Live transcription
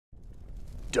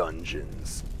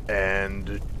Dungeons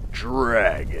and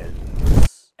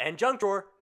Dragons. And junk drawer.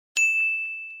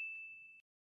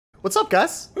 What's up,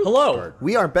 guys? Hello.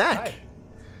 We are back. Hi.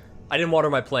 I didn't water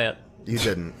my plant. You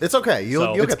didn't. It's okay.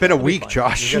 You'll It's get been a there. week,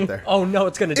 Josh. You'll get there. Oh no,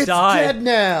 it's gonna It's die. dead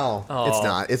now. Oh. It's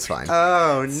not. It's fine.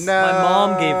 Oh no! My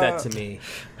mom gave that to me.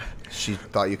 She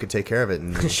thought you could take care of it,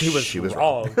 and She was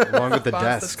wrong. Along with the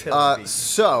desk.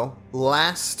 So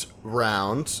last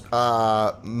round,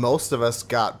 most of us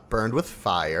got burned with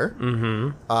fire.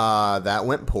 Mm-hmm. That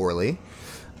went poorly.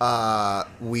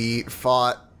 We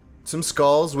fought some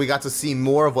skulls. We got to see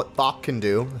more of what Thok can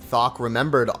do. Thok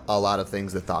remembered a lot of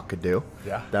things that Thok could do.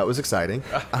 Yeah. That was exciting.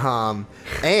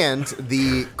 And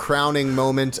the crowning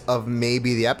moment of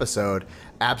maybe the episode,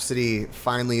 Abcde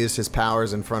finally used his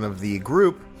powers in front of the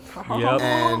group. Yep.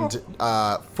 And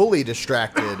fully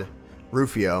distracted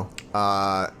Rufio.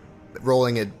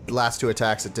 Rolling at last two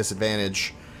attacks at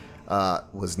disadvantage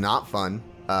was not fun,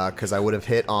 because I would have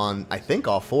hit on, I think,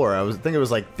 all four. I think it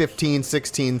was like 15,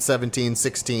 16, 17,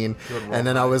 16, and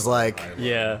then I was like,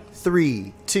 Yeah.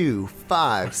 3, 2,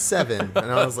 5, 7,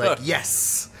 and I was like,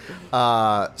 yes.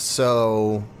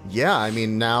 So yeah, I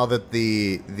mean, now that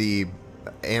the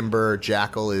Amber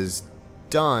Jackal is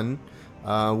done,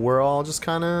 we're all just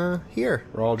kind of here.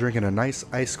 We're all drinking a nice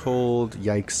ice cold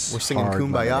yikes. We're singing hard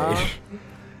Kumbaya, lemonade.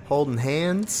 holding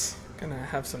hands. Gonna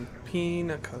have some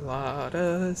pina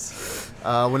coladas.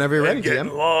 Whenever you're ready, Getting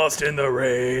Jim. lost in the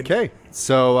rain. Okay,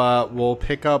 so we'll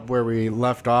pick up where we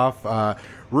left off.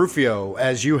 Rufio,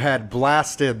 as you had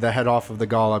blasted the head off of the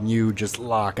golem, you just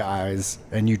lock eyes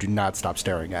and you do not stop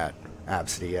staring at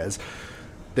Abcde as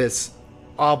this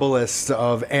obelisk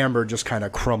of amber just kind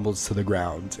of crumbles to the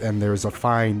ground, and there's a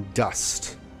fine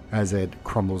dust as it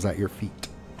crumbles at your feet.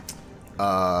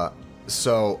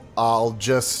 So I'll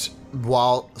just,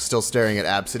 while still staring at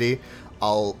Abcde,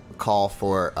 I'll call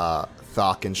for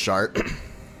Thok and Shart.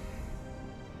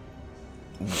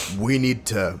 We need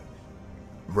to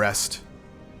rest,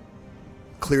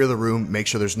 clear the room, make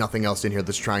sure there's nothing else in here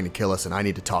that's trying to kill us, and I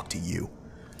need to talk to you.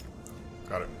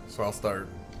 Got it. So I'll start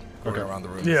going around the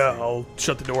room. Yeah, I'll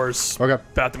shut the doors. Okay.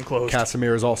 Bat them closed.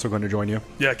 Casimir is also going to join you.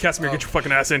 Yeah, Casimir, get your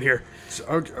fucking ass in here.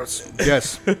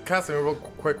 Yes. Casimir, real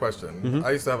quick question.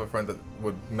 I used to have a friend that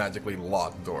would magically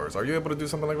lock doors. Are you able to do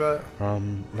something like that?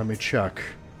 Let me check.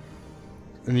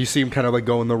 And you see him kind of like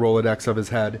go in the Rolodex of his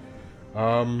head.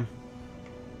 No,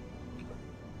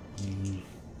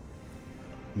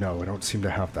 I don't seem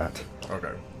to have that.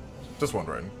 Okay. Just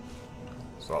wondering.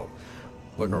 So I'll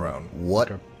look around.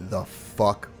 What the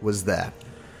fuck was that?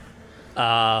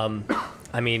 I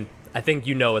mean, I think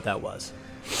you know what that was.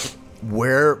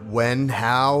 Where, when,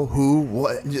 how, who,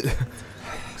 what?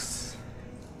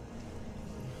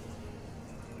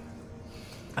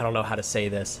 I don't know how to say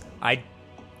this. I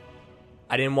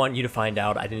didn't want you to find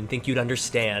out. I didn't think you'd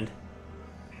understand.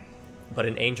 But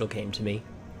an angel came to me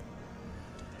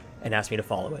and asked me to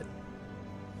follow it.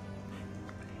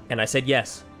 And I said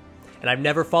yes. And I've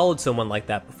never followed someone like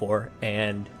that before,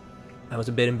 and I was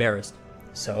a bit embarrassed.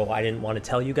 So I didn't want to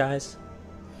tell you guys.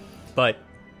 But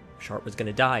Shart was going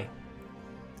to die.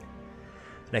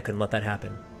 And I couldn't let that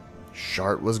happen.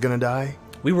 Shart was gonna die?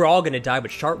 We were all going to die, but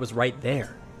Shart was right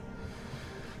there.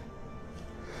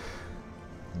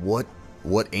 What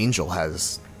angel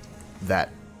has that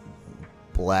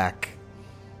black?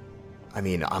 I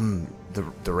mean, I'm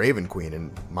the Raven Queen,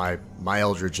 and my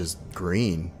Eldritch is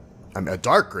green. I'm a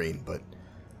dark green, but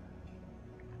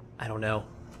I don't know.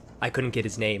 I couldn't get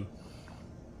his name.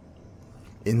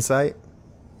 insight.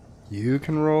 You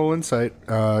can roll insight.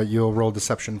 You'll roll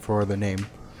deception for the name.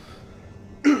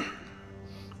 I'm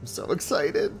so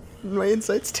excited. My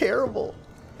insight's terrible.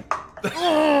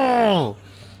 Oh,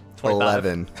 25.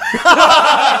 11.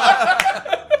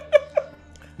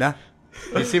 Nah,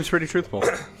 he seems pretty truthful.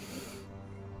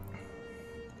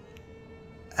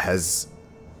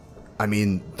 I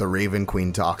mean, the Raven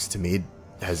Queen talks to me.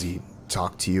 Has he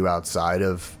talked to you outside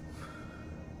of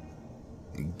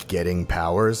getting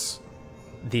powers?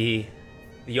 The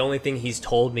only thing he's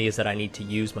told me is that I need to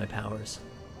use my powers.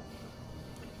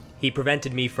 He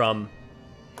prevented me from,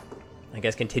 I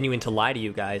guess, continuing to lie to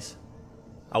you guys.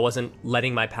 I wasn't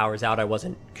letting my powers out. I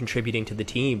wasn't contributing to the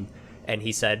team. And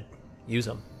he said, use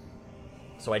them.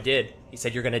 So I did. He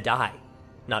said, you're going to die.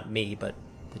 Not me, but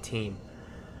the team.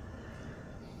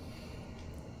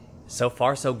 So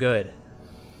far, so good.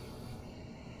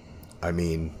 I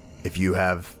mean, if you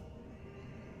have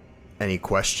any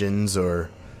questions, or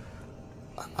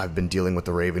I've been dealing with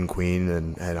the Raven Queen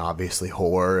and obviously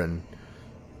Whore, and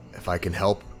if I can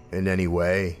help in any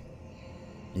way,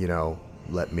 you know,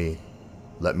 let me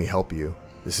help you.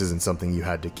 This isn't something you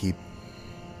had to keep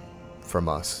from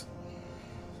us.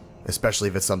 Especially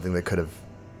if it's something that could have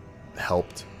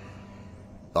helped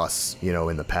us, you know,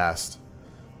 in the past.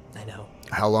 I know.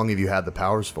 How long have you had the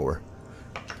powers for?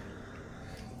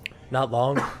 Not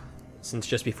long, since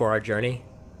just before our journey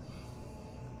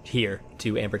here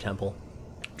to Amber Temple.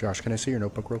 Josh, can I see your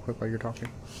notebook real quick while you're talking?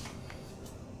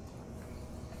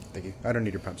 Thank you. I don't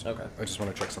need your pencil. Okay. I just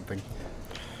want to check something.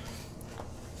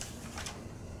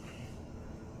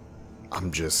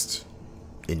 I'm just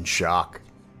in shock.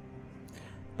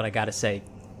 But I gotta say,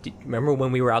 remember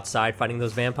when we were outside fighting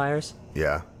those vampires?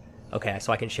 Yeah. Okay,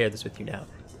 so I can share this with you now.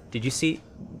 Did you see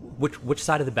which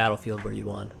side of the battlefield were you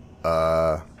on?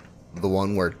 The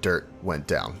one where dirt went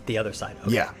down. The other side.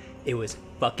 Okay. Yeah. It was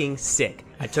fucking sick.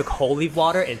 I took holy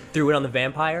water and threw it on the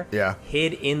vampire. Yeah.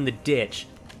 Hid in the ditch.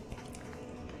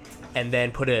 And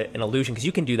then put an illusion, because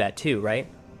you can do that too, right?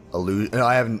 No,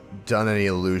 I haven't done any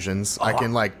illusions. I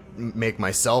can, like, make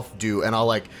myself do, and I'll,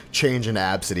 like, change an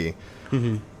Abcde.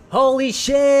 Holy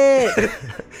shit!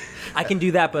 I can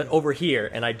do that, but over here,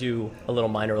 and I do a little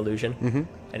minor illusion,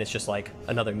 and it's just like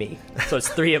another me. So it's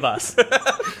 3 of us.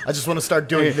 I just want to start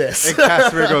doing this. And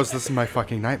Casimir goes, "This is my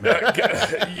fucking nightmare."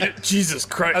 Jesus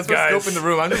Christ, As we're guys. scoping the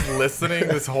room, I'm just listening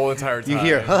this whole entire time. You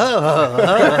hear,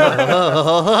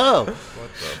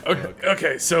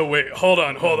 Okay, so wait, hold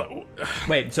on.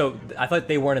 Wait, so I thought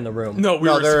they weren't in the room. No, we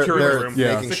No, were they're securing the room.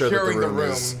 Yeah. making sure that the Securing the room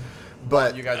room. is...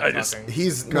 But You guys I are just- talking.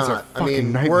 he's guys are not... I fucking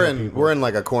mean, nightmare people. we're in,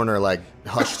 like, a corner, like,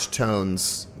 hushed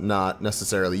tones, not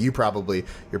necessarily. You probably...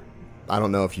 I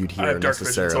don't know if you'd I hear have dark vision,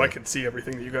 necessarily. so I can see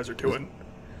everything that you guys are doing.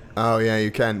 Oh, yeah,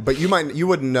 you can. But you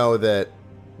wouldn't know that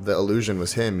the illusion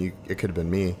was him. It could have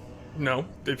been me. No,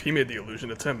 if he made the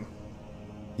illusion, it's him.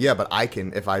 Yeah, but I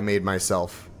can, if I made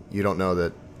myself, you don't know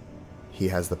that he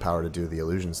has the power to do the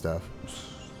illusion stuff.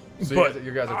 So But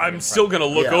you guys are I'm pretty still gonna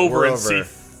look Yeah, over we're and over. see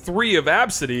 3 of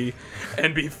Abcde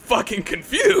and be fucking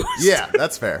confused. Yeah,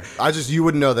 that's fair. You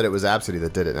wouldn't know that it was Abcde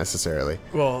that did it necessarily.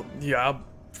 Well, yeah,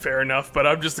 fair enough. But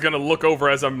I'm just gonna look over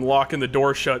as I'm locking the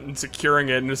door shut and securing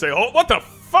it, and just say, "Oh, what the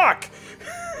fuck!"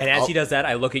 And as he does that,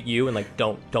 I look at you and like,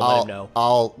 don't let him know.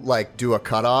 I'll like do a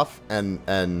cutoff and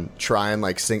try and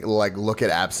like look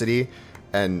at Abcde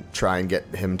and try and get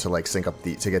him to like sync up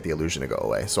to get the illusion to go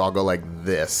away. So I'll go like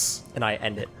this, And I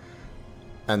end it.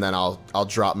 and then I'll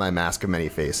drop my mask of many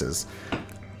faces.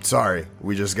 Sorry,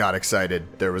 we just got excited.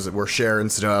 We're sharing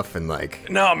stuff and like...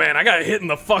 No, man, I got hit in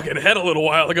the fucking head a little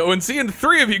while ago, and seeing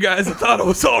 3 of you guys, I thought it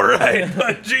was all right.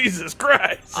 But Jesus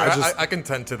Christ, I can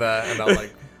tend to that, and I'll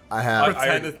like I have...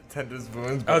 pretend to tend to his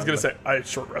wounds. I was gonna say I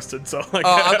short rested, so like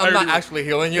I'm not actually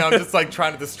healing you. I'm just like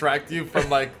trying to distract you from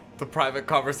like the private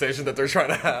conversation that they're trying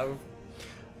to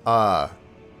have.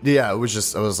 Yeah, it was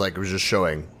just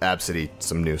showing Abcde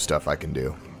some new stuff I can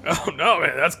do. Oh no,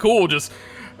 man, that's cool. Just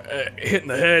hit in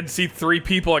the head, see 3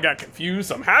 people. I got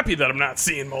confused. I'm happy that I'm not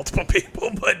seeing multiple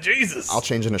people, but Jesus. I'll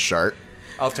change in a shart.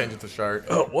 I'll change it to shark.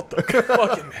 Oh, what the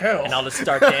fucking hell? And I'll just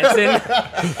start dancing.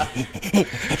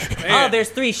 Oh, there's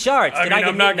 3 shards. I Did mean, I get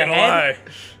I'm not hit in the gonna head?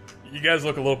 lie. You guys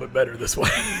look a little bit better this way.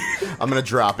 I'm gonna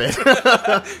drop it.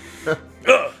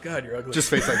 Oh, God, you're ugly.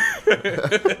 just face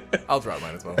like, I'll drop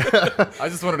mine as well. I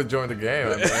just wanted to join the game.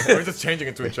 I'm like, we're just changing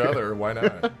it to each other. Why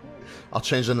not? I'll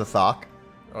change into Thok,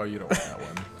 Oh, you don't want that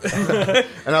one.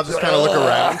 and I'll just kind of look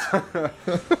around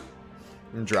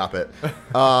and drop it.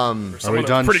 "Are we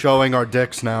done pretty- showing our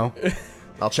dicks now?"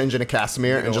 I'll change into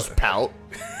Casimir and just pout.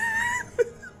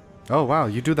 Oh wow,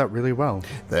 you do that really well.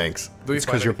 Thanks. Do we It's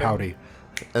find because you're anything? pouty.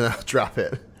 And I'll drop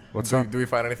it. What's up? Do we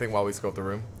find anything while we scope the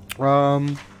room?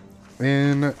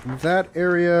 In that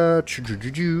area,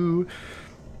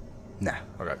 nah.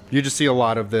 Okay. You just see a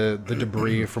lot of the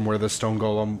debris from where the stone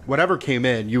golem, whatever came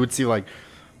in, you would see like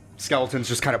skeletons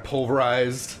just kind of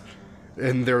pulverized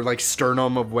in their like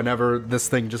sternum of whenever this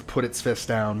thing just put its fist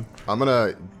down. I'm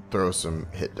gonna throw some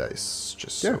hit dice.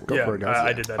 Just Yeah, so. go yeah, for it, guys.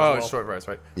 I did that Oh, as it's well. short rest,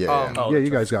 right? Yeah, yeah. Yeah, you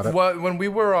guys got it. When we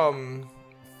were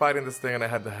fighting this thing and I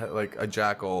had like a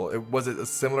jackal, was it a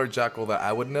similar jackal that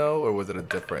I would know, or was it a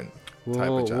different type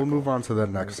of jackal? We'll move on to the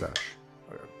next sesh.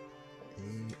 Okay.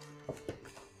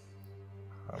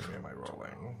 How many am I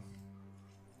rolling?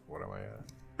 What am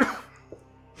I at?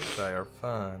 They are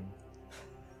fun.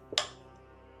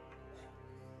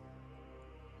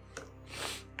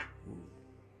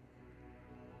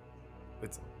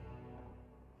 It's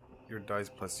your dice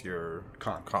plus your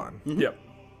con. Yep.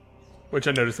 Which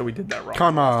I noticed that we did that wrong.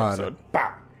 Come last on.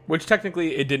 episode. Which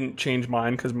technically it didn't change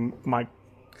mine because my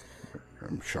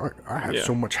I'm sorry, I have Yeah.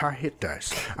 so much high hit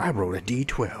dice. I rolled a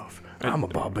d12. I'm a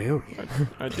barbarian.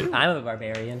 I did. I'm a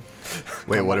barbarian.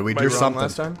 Wait, what did we do wrong something.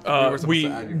 last time?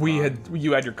 We had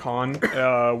you had your con.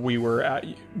 We were at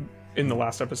in the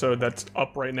last episode that's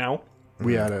up right now.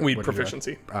 We had it. We had what did you have?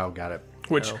 proficiency. Oh, got it.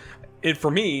 Which,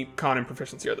 for me, con and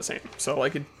proficiency are the same. So,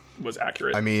 like, it was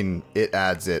accurate. I mean, it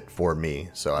adds it for me,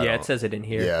 so I Yeah, don't, it says it in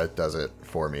here. Yeah, it does it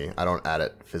for me. I don't add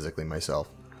it physically myself.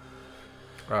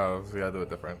 Oh, so you gotta do it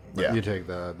different. Yeah. You take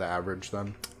the average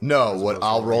then. No, what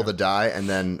I'll roll the die, and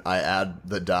then I add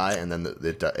the die, and then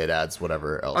it adds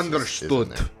whatever else. Understood.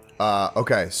 Is in there.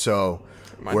 Okay, so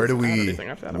where do doesn't add we anything, I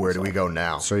have to add it where do we myself. go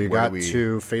now? So you Where do got we-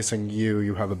 two facing you.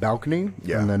 You have a balcony,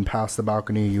 Yeah. and then past the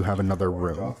balcony, you have another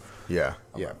room. Yeah,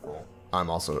 Yeah. I'm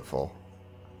also at full.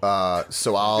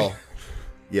 So I'll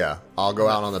go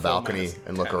out on the balcony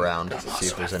and look around, see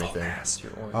if there's anything.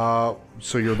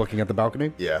 So you're looking at the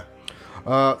balcony. Yeah.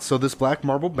 So this black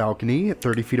marble balcony,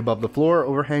 30 feet above the floor,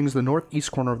 overhangs the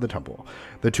northeast corner of the temple.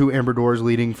 The two amber doors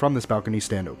leading from this balcony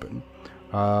stand open.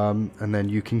 And then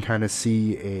you can kind of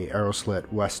see a arrow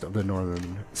slit west of the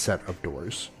northern set of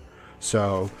doors.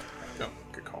 So No,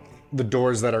 good call. the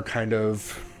doors that are kind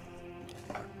of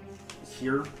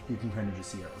here, you can kind of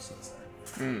just see arrow slits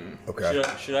there. Okay.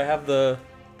 Should I have the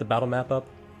battle map up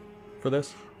for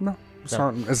this? No, it's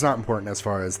not important as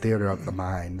far as theater of the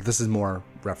mind. This is more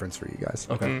reference for you guys.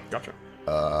 Okay. Gotcha.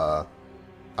 I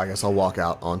guess I'll walk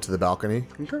out onto the balcony,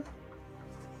 Okay.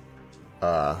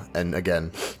 and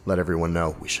again, let everyone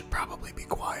know we should probably be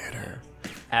quieter.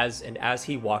 As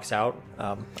he walks out,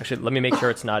 actually, let me make sure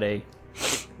it's not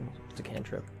it's a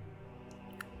cantrip.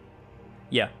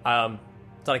 Yeah,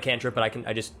 it's not a cantrip, but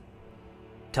I just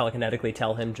telekinetically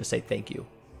tell him, just say thank you.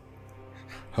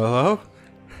 Hello,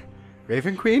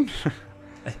 Raven Queen.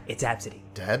 It's Abcde.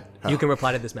 Dad? You can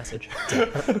reply to this message.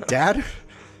 Dad,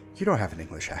 you don't have an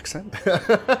English accent. You're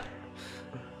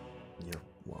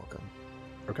welcome.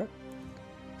 Okay.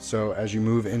 So as you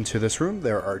move into this room,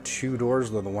 there are two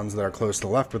doors. They're the ones that are close to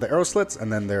the left with the arrow slits,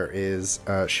 and then there is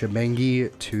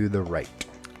Shemengi to the right.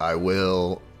 I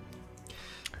will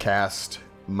cast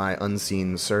my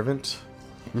unseen servant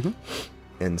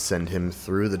and send him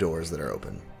through the doors that are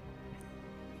open.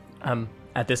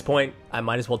 At this point, I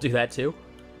might as well do that too.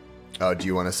 Oh, do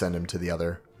you want to send him to the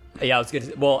other? Yeah, I was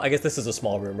good. Well, I guess this is a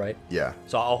small room, right? Yeah.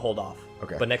 So I'll hold off.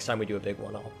 Okay. But next time we do a big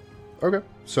one, I'll. Okay.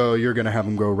 So you're gonna have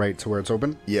him go right to where it's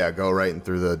open. Yeah, go right and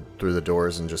through the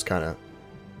doors and just kind of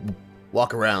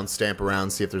walk around, stamp around,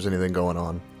 see if there's anything going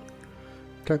on.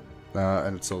 Okay.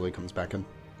 And it slowly comes back in.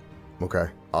 Okay.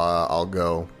 I'll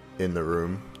go in the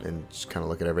room and just kind of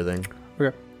look at everything.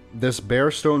 Okay. This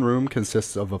bare stone room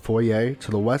consists of a foyer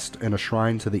to the west and a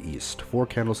shrine to the east. 4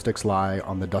 candlesticks lie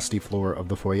on the dusty floor of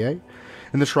the foyer.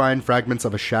 In the shrine, fragments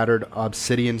of a shattered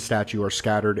obsidian statue are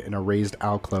scattered in a raised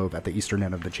alcove at the eastern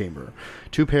end of the chamber.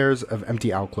 2 pairs of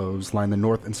empty alcoves line the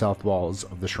north and south walls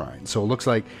of the shrine. So it looks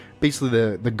like basically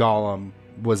the golem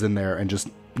was in there and just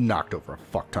knocked over a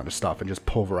fuck ton of stuff and just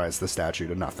pulverized the statue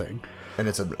to nothing. And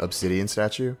it's an obsidian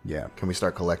statue? Yeah. Can we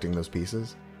start collecting those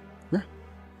pieces? Yeah.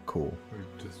 Cool.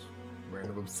 Just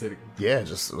random obsidian. Yeah,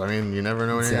 just, I mean, you never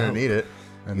know when you're Sell. going to need it.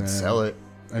 And you can then- sell it.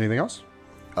 Anything else?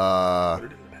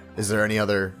 Is there any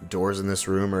other doors in this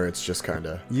room, or it's just kind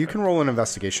of... You can roll an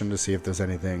investigation to see if there's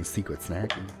anything secret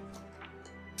snacky.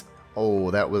 Oh,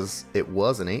 it was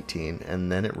an 18,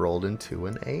 and then it rolled into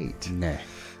an 8. Nah.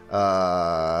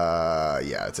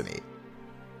 Yeah, it's an 8.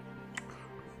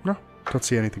 No. Don't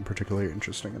see anything particularly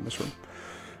interesting in this room.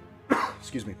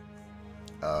 Excuse me.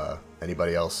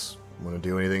 Anybody else want to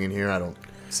do anything in here? I don't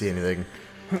see anything.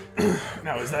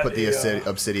 Now, is that Put the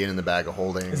obsidian in the bag of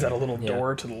holding. is that a little Yeah.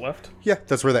 door to the left? Yeah,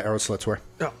 that's where the arrow slits were.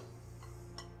 Oh.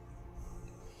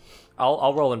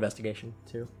 I'll roll investigation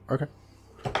too. Okay.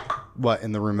 What,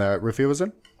 in the room that Rufio was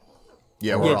in?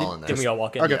 Yeah, we're Yeah, all in there. didn't we all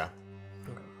walk in? Okay. Yeah.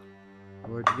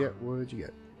 What'd you get? What'd you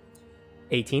get?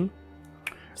 18?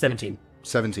 17.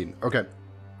 17. Okay.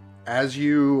 As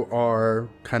you are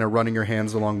kind of running your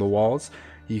hands along the walls,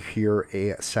 you hear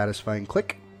a satisfying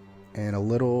click and a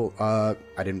little, I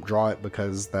didn't draw it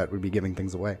because that would be giving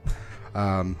things away.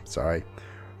 Sorry.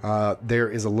 There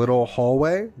is a little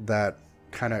hallway that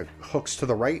kind of hooks to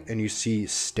the right, and you see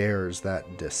stairs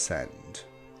that descend.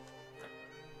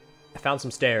 I found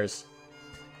some stairs.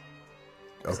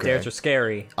 Okay. Stairs are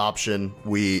scary. Option.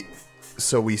 We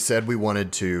said we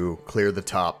wanted to clear the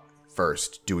top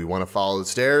first. Do we want to follow the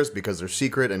stairs because they're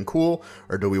secret and cool,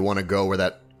 or do we want to go where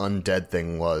that undead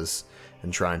thing was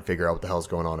and try and figure out what the hell's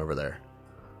going on over there?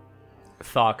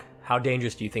 Thok, how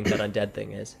dangerous do you think that undead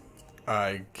thing is?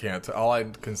 I can't. All I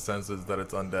can sense is that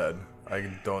it's undead. I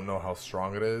don't know how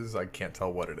strong it is. I can't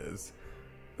tell what it is.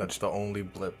 That's the only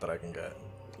blip that I can get.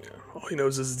 All he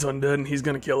knows is it's undead and he's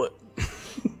gonna kill it.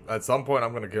 At some point,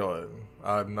 I'm gonna kill it.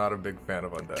 I'm not a big fan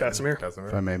of undead. Casimir?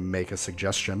 If I may make a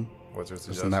suggestion, What's your isn't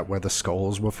suggestion? that where the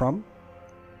skulls were from?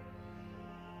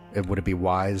 would it be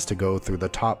wise to go through the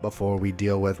top before we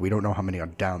deal with? We don't know how many are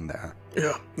down there.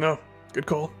 Yeah, no. Good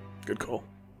call. Good call.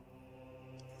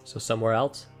 So somewhere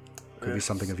else? Could be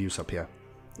something of use up here.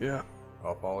 Yeah.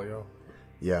 I'll follow you.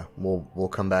 Yeah, we'll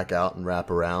come back out and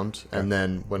wrap around, and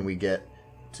then when we get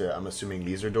to, I'm assuming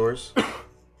these are doors.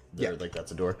 Yeah. Like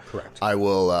that's a door. Correct. I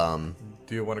will.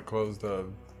 Do you want to close the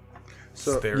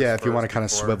So stairs yeah, if you want to first kind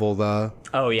of before- swivel the.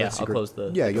 Oh, yeah, the I'll secret- close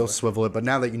the... Yeah, you'll swivel it, but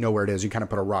now that you know where it is, you kind of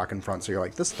put a rock in front, so you're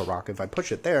like, this is the rock. If I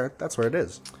push it there, that's where it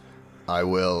is. I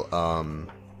will.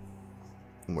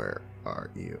 Where are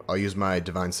you? I'll use my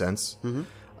divine sense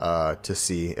to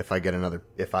see if I get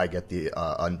the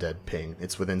undead ping.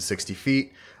 It's within 60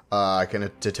 feet. I can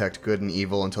detect good and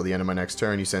evil until the end of my next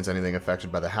turn. You sense anything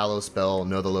affected by the Hallow spell.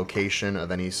 Know the location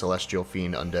of any celestial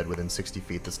fiend undead within 60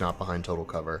 feet that's not behind total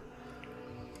cover.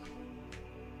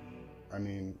 I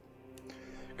mean,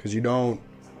 because you don't.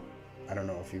 I don't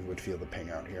know if you would feel the ping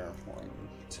out here. 1,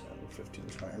 10, 15,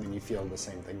 20. I mean, you feel the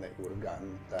same thing that you would have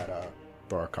gotten that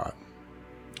Dora caught.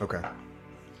 Okay.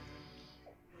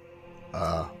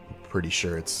 Pretty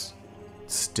sure it's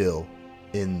still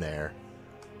in there.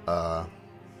 I'll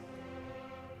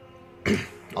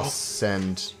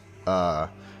send.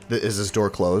 Is this door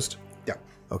closed? Yeah.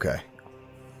 Okay.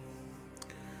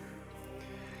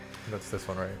 That's this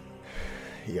one, right?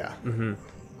 Yeah. Mm-hmm.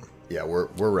 Yeah, we're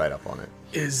right up on it.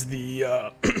 Is the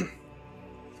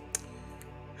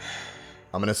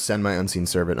I'm gonna send my unseen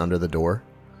servant under the door,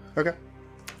 Okay.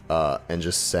 and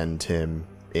just send him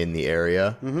in the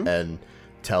area and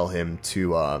tell him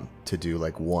to do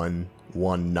like one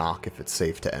knock if it's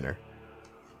safe to enter.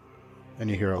 And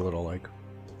you hear a little like.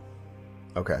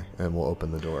 Okay, and we'll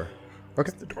open the door.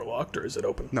 Okay. the door locked or is it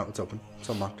open? No, it's open. It's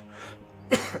unlocked.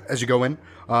 As you go in,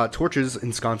 torches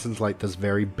and sconces light this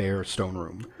very bare stone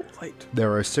room. Light.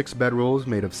 There are 6 bedrolls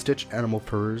made of stitched animal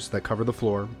furs that cover the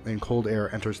floor, and cold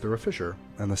air enters through a fissure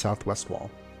in the southwest wall.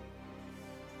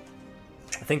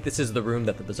 I think this is the room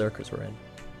that the berserkers were in.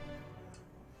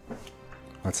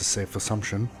 That's a safe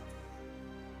assumption.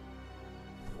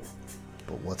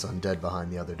 But what's undead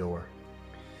behind the other door?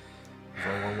 There's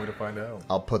only one way to find out.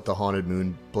 I'll put the haunted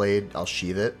moon blade. I'll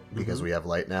sheath it because we have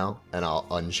light now, and I'll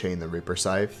unchain the Reaper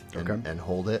scythe and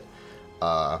hold it.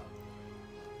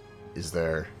 Is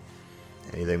there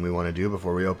anything we want to do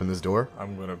before we open this door?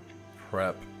 I'm gonna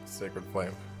prep Sacred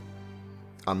Flame.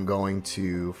 I'm going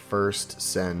to first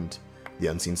send the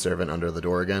unseen servant under the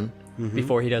door again.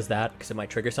 Before he does that, because it might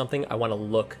trigger something, I want to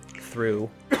look through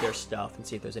their stuff and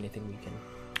see if there's anything we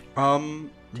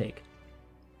can take.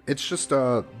 It's just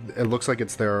it looks like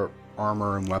it's their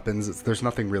armor and weapons. There's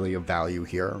nothing really of value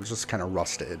here. It's just kind of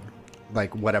rusted,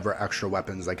 like whatever extra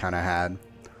weapons they kind of had.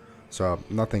 So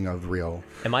nothing of real.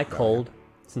 Am I cold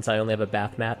since I only have a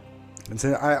bath mat? And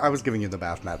so I was giving you the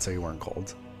bath mat so you weren't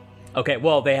cold. Okay,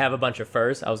 well, they have a bunch of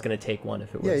furs. I was going to take one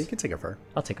if it was... Yeah, you can take a fur.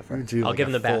 I'll take a fur. Do I'll like give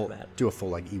a him the full- bath mat. Do a full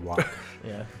like Ewok.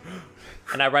 Yeah.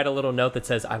 And I write a little note that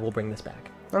says, I will bring this back.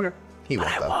 Okay. He won't,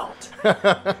 I though.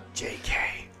 won't. JK.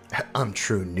 I'm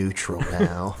true neutral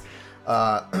now.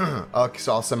 Okay,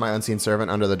 so I'll send my unseen servant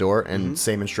under the door, and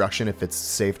same instruction. If it's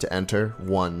safe to enter,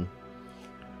 1.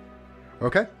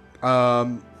 Okay.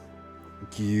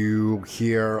 You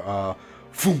hear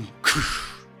 "Foom,"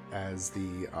 as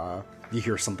the you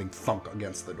hear something thunk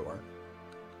against the door.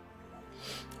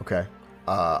 Okay.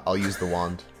 I'll use the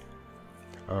wand.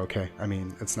 Okay. I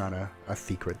mean, it's not a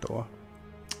secret door.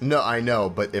 No, I know,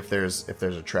 but if there's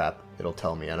a trap, it'll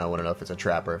tell me, and I want to know if it's a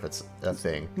trap or if it's a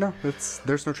thing. No,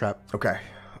 there's no trap. Okay.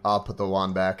 I'll put the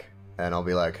wand back, and I'll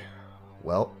be like,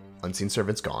 well, unseen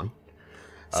servant's gone.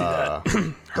 See that?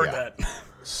 Heard yeah. that.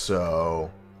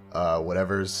 So,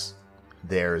 whatever's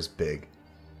there is big.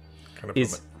 Can I put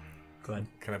Is... Go ahead.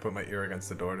 Can I put my ear against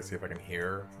the door to see if I can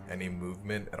hear any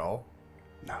movement at all?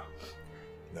 No.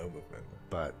 No movement.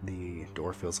 But the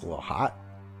door feels a little hot.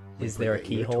 Is there a Put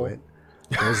your ear to keyhole? it.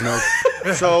 There's no.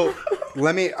 So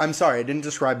I'm sorry, I didn't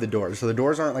describe the doors. So the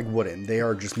doors aren't like wooden; they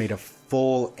are just made of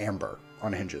full amber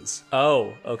on hinges.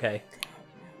 Oh, okay.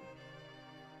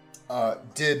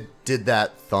 Did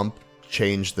that thump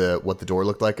change what the door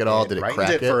looked like at all? Did it brightened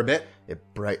crack it for a bit?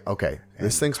 It bright. Okay,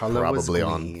 this thing's color was probably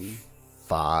on green.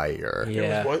 fire.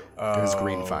 Yeah. What? It was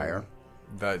green fire.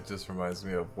 That just reminds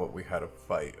me of what we had a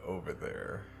fight over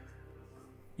there.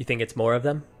 You think it's more of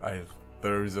them?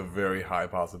 There's a very high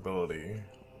possibility.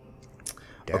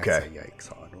 That's Okay. a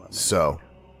yikes on one. So,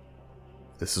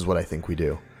 this is what I think we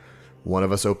do. One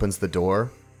of us opens the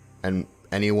door, and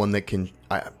anyone that can...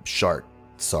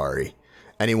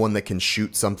 Anyone that can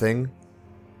shoot something,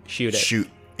 Shoot it. shoot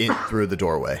it through the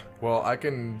doorway. Well,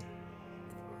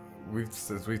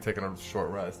 since we've taken a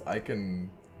short rest, I can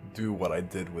do what I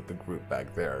did with the group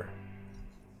back there.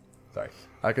 Sorry.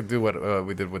 I could do what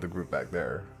we did with the group back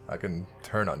there. I can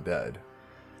turn undead.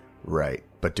 Right.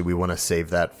 But do we want to save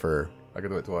that for... I could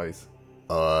do it twice.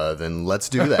 Then let's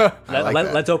do that.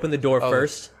 Let's open the door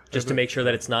first, just to make sure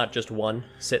that it's not just one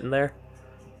sitting there.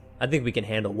 I think we can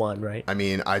handle one, right? I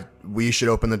mean, we should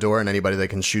open the door, and anybody that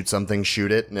can shoot something,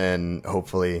 shoot it, and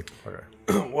hopefully... Okay.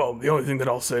 Well, the only thing that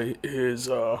I'll say is,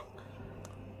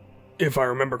 if I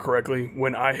remember correctly,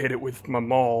 when I hit it with my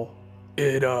maul,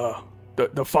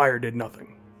 the fire did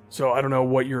nothing. So I don't know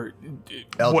what your...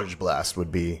 Eldritch Blast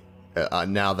would be...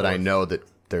 now that I know that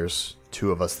there's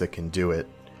two of us that can do it,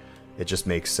 it just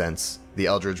makes sense. The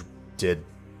Eldritch did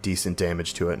decent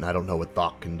damage to it, and I don't know what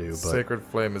Thok can do, but... Sacred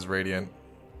Flame is radiant.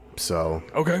 So...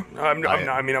 Okay.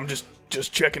 I'm just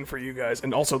checking for you guys.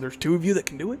 And also, there's 2 of you that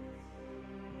can do it?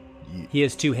 He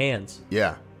has 2 hands.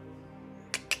 Yeah.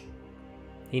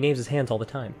 He names his hands all the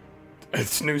time.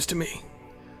 It's news to me.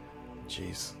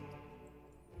 Jeez.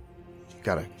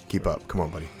 Gotta keep up. Come on,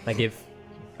 buddy. I give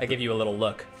you a little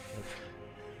look.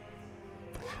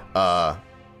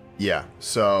 Yeah,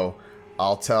 so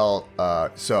I'll tell,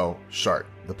 Shart,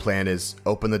 the plan is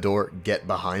open the door, get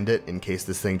behind it in case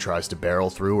this thing tries to barrel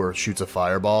through or shoots a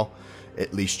fireball.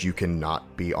 At least you can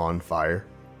not be on fire.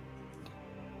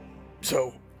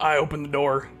 So, I open the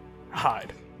door,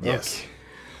 hide. Yes. Okay.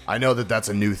 I know that that's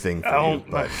a new thing for you,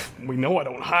 but... We know I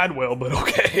don't hide well, but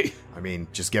okay. I mean,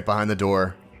 just get behind the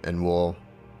door, and we'll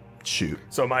shoot.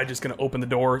 So am I just going to open the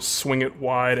door, swing it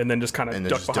wide, and then just kind of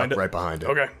duck behind it? Right behind it.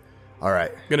 Okay. All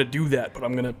right. I'm going to do that, but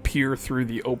I'm going to peer through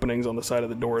the openings on the side of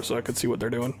the door so I can see what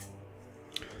they're doing.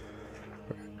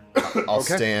 I'll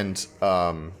stand.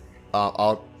 I'm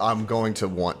going to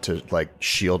want to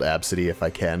shield Abcde if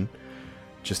I can.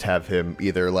 Just have him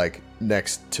either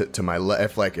next to my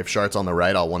left. If Shart's on the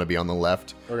right, I'll want to be on the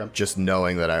left. Okay. Just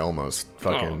knowing that I almost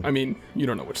fucking. Oh, I mean, you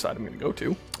don't know which side I'm going to go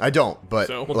to. I don't, but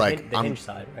So- Well, the hinge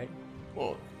side, right?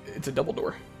 Well, it's a double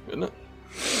door, isn't it?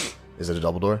 is it a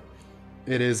double door?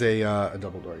 It is a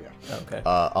double door, yeah. Okay.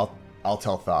 I'll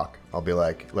tell Thok. I'll be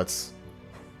like, let's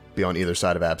be on either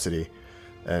side of Abcde,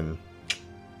 and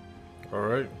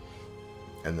Alright.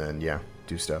 then yeah,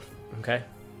 do stuff. Okay.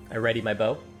 I ready my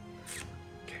bow.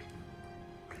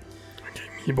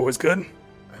 You boys good?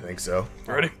 I think so.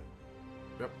 Ready?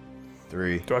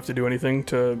 3, Do I have to do anything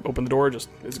to open the door? Just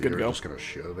it's good to You're go. just gonna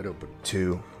shove it open.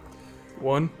 2,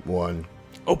 1, 1,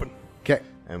 open. Okay.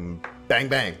 and bang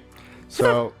bang.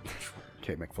 So,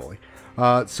 okay, McFoley.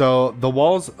 So the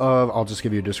walls of, I'll just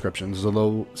give you a description.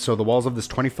 So the walls of this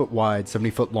 20-foot wide,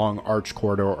 70-foot long arch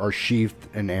corridor are sheathed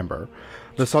in amber.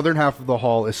 The southern half of the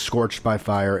hall is scorched by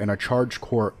fire, and a charred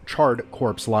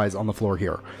corpse lies on the floor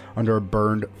here, under a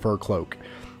burned fur cloak.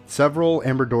 Several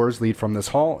amber doors lead from this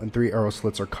hall, and 3 arrow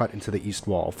slits are cut into the east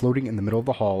wall. Floating in the middle of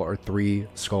the hall are 3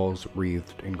 skulls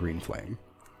wreathed in green flame.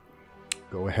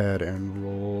 Go ahead and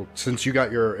roll, since you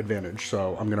got your advantage,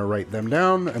 so I'm going to write them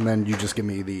down, and then you just give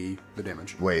me the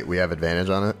damage. Wait, we have advantage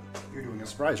on it? You're doing a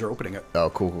surprise, you're opening it. Oh,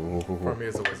 cool. For me,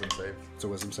 it's a wisdom save. It's a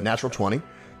wisdom save. Natural 20.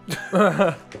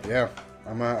 Yeah,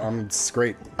 it's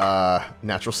great.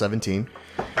 Natural 17.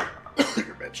 You're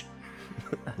a bitch.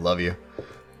 Love you.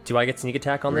 Do I get sneak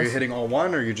attack on Are you this? hitting all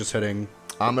 1, or are you just hitting...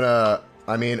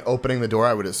 Opening the door,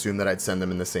 I would assume that I'd send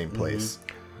them in the same place.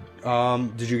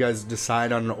 Did you guys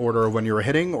decide on an order when you were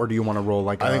hitting, or do you want to roll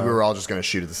I think we were all just going to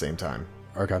shoot at the same time.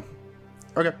 Okay.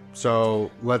 Okay,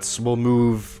 so we'll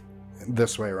move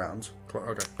this way around.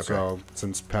 Okay. So,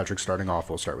 since Patrick's starting off,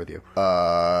 we'll start with you.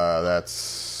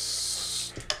 That's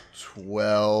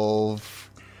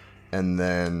 12, and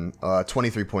then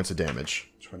 23 points of damage.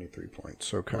 23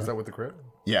 points, okay. Was that with the crit?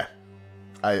 Yeah.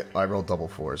 I rolled double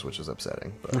 4s, which is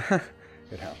upsetting, but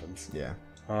It happens. yeah.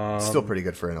 Still pretty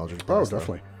good for an Eldritch Oh, Blast, though.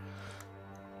 definitely.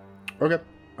 Okay.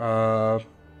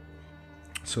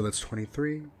 So that's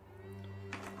 23.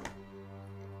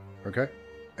 Okay.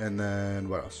 And then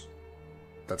what else?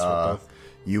 That's what both.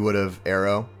 You would have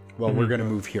arrow. Well, we're going to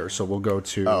move here, so we'll go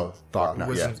to Thok now.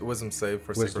 Wisdom save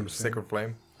for Wisdom sacred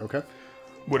flame. Okay.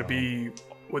 Would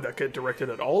that get directed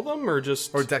at all of them, or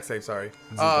just... Or deck save, sorry.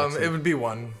 It would be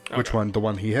 1. Which one? The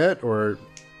one he hit, or...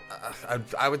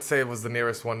 I would say it was the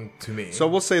nearest one to me. So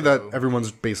we'll say that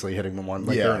everyone's basically hitting the one,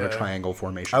 like Yeah. they're in a triangle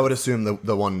formation. I would assume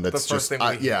the one that's The first just...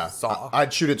 thing we yeah. saw.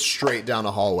 I'd shoot it straight down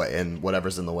a hallway, and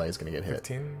whatever's in the way is going to get hit.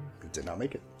 15? It did not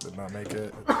make it. Did not make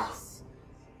it.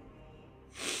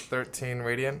 13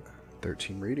 radiant.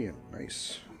 13 radiant.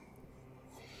 Nice.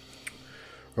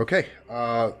 Okay.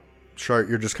 Shart,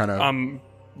 you're just kind of... I'm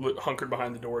hunkered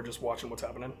behind the door, just watching what's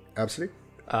happening. Abcde?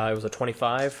 It was a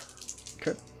 25.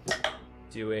 Okay.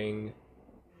 Doing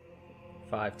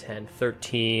 5, 10,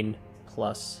 13,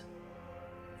 plus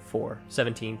 4.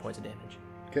 17 points of damage.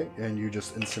 Okay, and you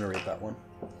just incinerate that one.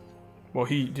 Well,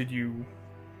 did you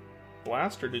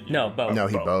blast or did you? No, bow. No,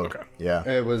 he bow, bowed. okay. Yeah.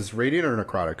 It was radiant or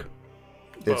necrotic?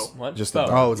 It's What? just Bow.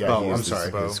 the Oh, it's yeah, bow. he I'm used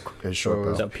sorry. His short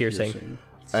bow. So piercing.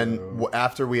 And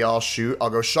after we all shoot, I'll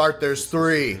go, Shark, there's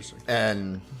 3.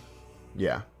 And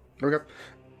yeah. Okay.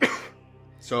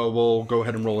 So we'll go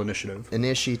ahead and roll initiative.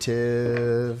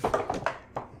 Initiative.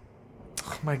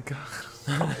 Oh my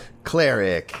god.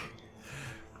 Cleric.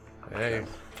 Hey,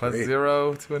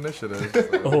 +0 to initiative. So.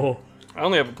 Oh. I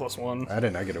only have a +1. I had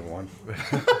a -1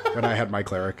 when I had my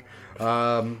cleric.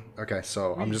 Okay,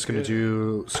 so I'm just going to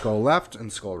do skull left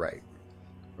and skull right.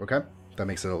 Okay? That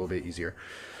makes it a little bit easier.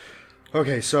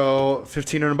 Okay, so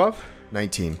 15 and above?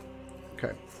 19.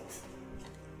 Okay.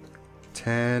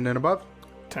 10 and above?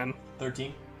 10.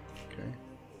 13. Okay.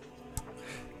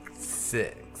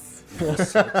 6.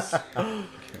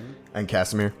 And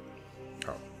Casimir.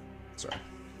 Oh, sorry.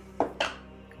 Come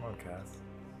on, Cass.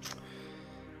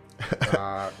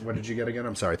 What did you get again?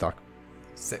 I'm sorry, Thok.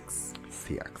 6.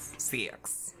 CX.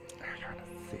 6.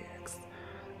 CX.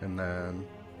 And then...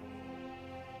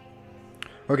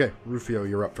 Okay, Rufio,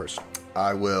 you're up first.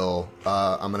 I will.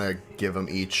 I'm going to give them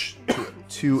each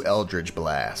 2 Eldritch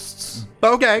Blasts.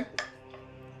 Okay.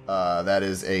 That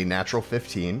is a natural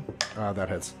 15. That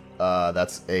hits.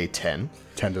 That's a 10.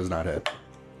 10 does not hit.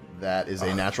 That is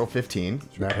a natural 15.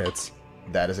 That hits.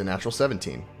 That is a natural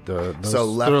 17. Those So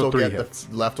left are will 3 get hits.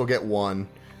 left will get 1,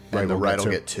 and the right will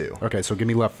get 2. Okay, so give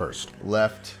me left first.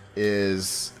 Left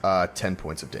is 10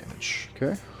 points of damage,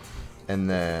 Okay. and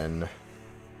then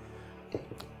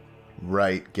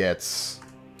right gets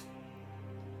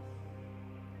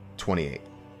 28.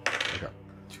 Okay.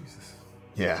 Jesus.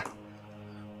 Yeah,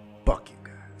 Fuck you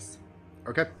guys.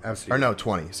 Okay, absolutely. or no,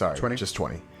 20. Sorry, 20? just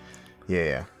 20.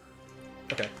 Yeah.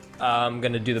 Okay. I'm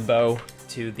going to do the bow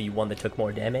to the one that took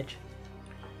more damage.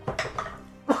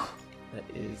 That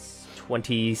is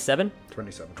 27?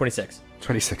 27. 26.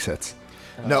 26 hits.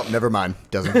 No, never mind.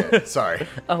 Doesn't hit. Sorry.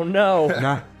 Oh no.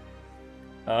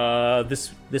 Nah.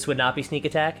 This would not be sneak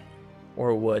attack? Or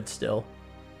it would still?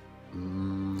 I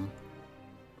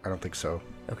don't think so.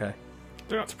 Okay.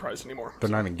 They're not surprised anymore. They're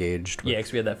not engaged. Yeah,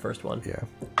 because we had that first one. Yeah.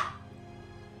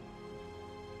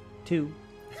 2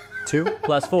 2?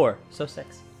 plus 4, so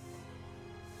 6.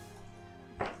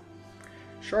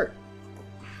 Sure.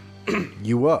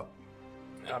 You up.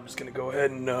 I'm just gonna go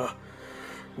ahead and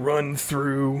run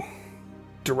through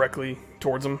directly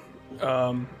towards them.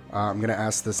 I'm going to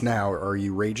ask this now. Are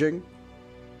you raging?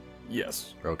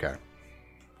 Yes. Okay.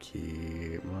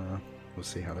 We'll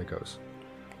see how that goes.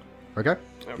 Okay.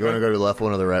 You want to go to the left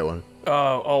one or the right one?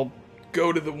 I'll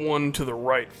go to the one to the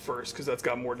right first because that's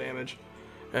got more damage,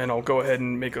 and I'll go ahead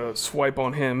and make a swipe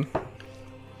on him,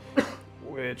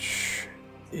 which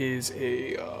is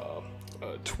a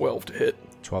 12 to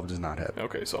hit. 12 does not hit.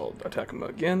 Okay, so I'll attack him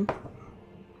again,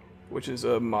 which is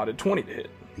a modded 20 to hit.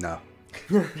 No.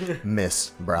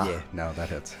 Miss, brah. Yeah. No, that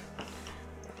hits.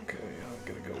 Okay, I'm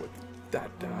gonna go with that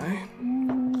die,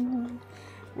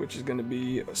 which is gonna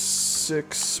be a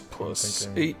 6 plus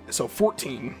 8, so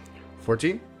 14.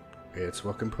 14? It's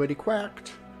looking pretty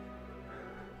quacked.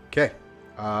 Okay.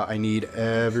 I need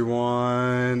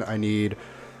everyone. I need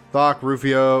Thok,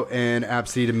 Rufio, and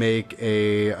Abcde to make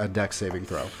a dex saving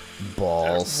throw.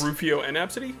 Balls. Rufio and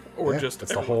Abcde, or Yeah, just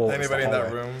it's the everyone? whole. Anybody in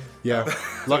that room? Yeah.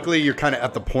 Luckily, you're kind of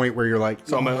at the point where you're like,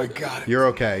 So I'm Oh like, God. you're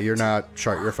okay. You're not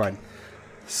short. You're fine.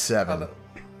 7.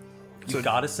 You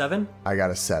got a 7? I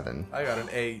got a 7. I got an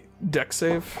 8. deck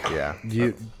save. Yeah.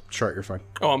 You short. You're fine.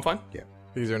 Oh, I'm fine. Yeah.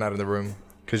 These are not in the room.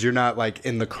 Because you're not like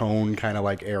in the cone kind of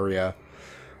like area.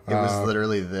 It was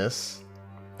literally this,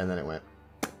 and then it went.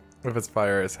 If it's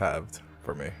fire, it's halved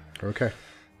for me. Okay.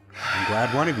 I'm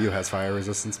glad one of you has fire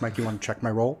resistance. Mike, you want to check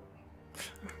my roll?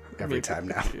 Every time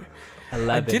now. 11.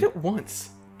 I did it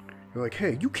once. You're like,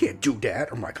 hey, you can't do that.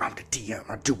 I'm like, I'm the DM.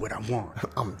 I do what I want.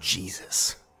 I'm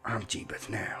Jesus. I'm Jeebus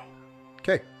now.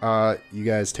 Okay. You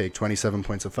guys take 27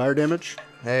 points of fire damage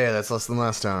Hey, that's less than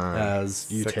last time. as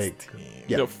you 16. take.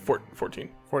 Yeah. No, 14.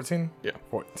 14? Yeah.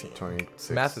 14.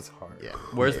 26. Math is hard. Yeah.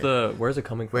 Where's it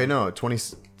coming from? Wait, no,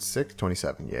 26,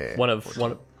 27. Yeah. yeah. One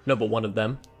of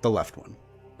them. The left one.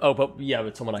 Oh, but yeah,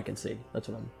 but someone I can see. That's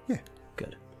what I'm. Yeah.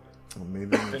 Good. Well,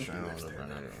 maybe I'm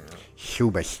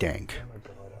Huba stank.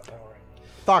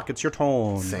 Thok, it's your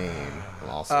turn. Same.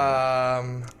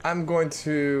 Awesome. I'm going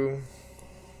to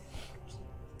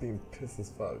being pissed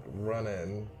as fuck. Run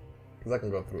in because I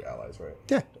can go through allies, right?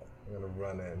 Yeah. I'm gonna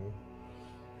run in,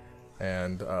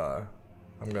 and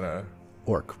I'm gonna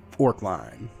Orc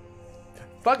line.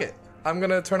 fuck it. I'm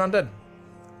gonna turn on dead.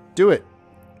 Do it.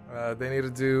 They need to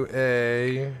do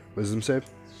a Wisdom save.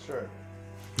 Sure.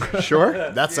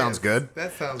 Sure. That sounds good.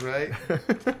 That sounds right.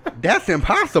 That's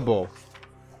impossible.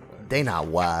 They not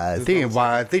wise. They ain't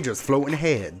wise. They just floating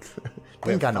heads.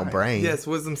 They ain't got no brain. Yes,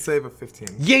 wisdom save of 15.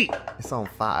 Yeet. It's on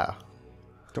fire.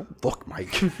 Don't look,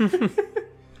 Mike. Takes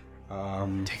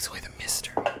away the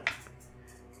mystery.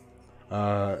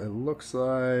 It looks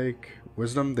like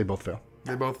wisdom. They both fail.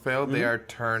 They both failed. They are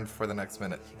turned for the next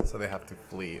minute, so they have to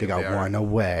flee. They if got are- one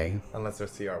away. Unless they're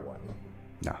CR1.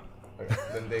 No. Okay.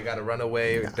 Then they got to run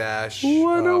away, dash.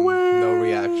 Run away. No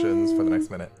reactions for the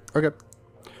next minute. Okay.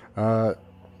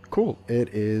 Cool. It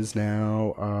is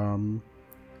now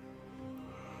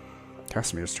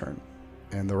Casimir's turn.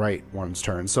 And the right one's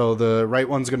turn. So the right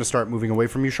one's going to start moving away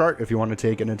from you, Shark, if you want to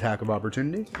take an attack of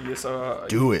opportunity. Yes,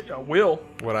 Do it. I will.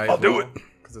 I'll do it.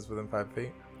 Because it's within 5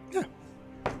 feet. Yeah.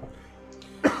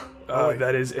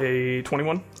 That is a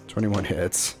 21. 21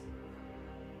 hits.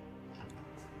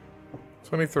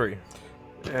 23.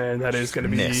 And that is going to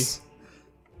be Miss.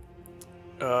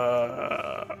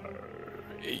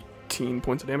 18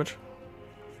 points of damage.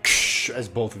 As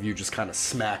both of you just kind of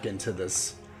smack into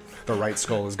this. The right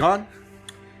skull is gone.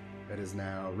 It is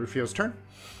now Rufio's turn.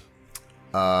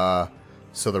 So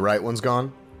the right one's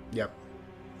gone. Yep.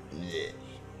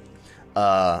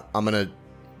 I'm gonna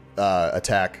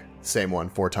attack same one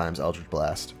 4 times. Eldritch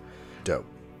Blast. Dope.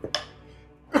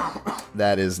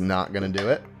 That is not gonna do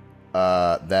it.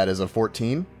 That is a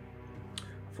 14.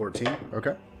 14.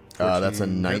 Okay. That's a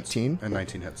 14 19. hits, and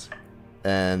 19 hits.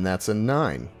 And that's a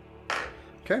 9.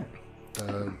 Okay.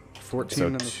 14 So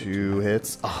and the 2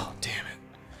 hits. Oh, damn it.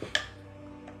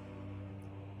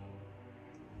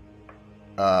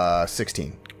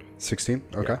 16. 16.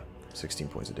 Okay. 16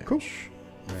 points of damage. Cool.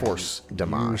 Force You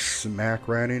damage. smack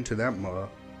right into that mother.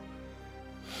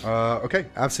 Okay.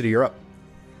 Abcde, you're up.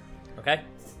 Okay.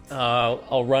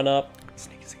 I'll run up.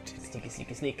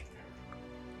 Sneak.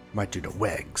 Might do the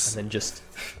wags. And then just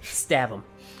stab him.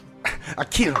 I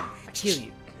kill him. Kill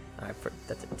you. Alright,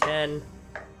 that's a 10.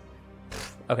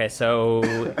 Okay,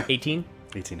 so 18.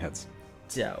 18 hits.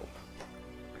 Dope.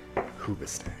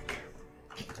 Hoobastank.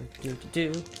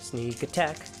 Sneak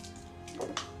attack.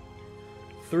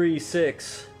 3,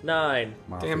 6, 9,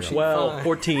 Damn, she 12, fine.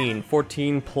 14.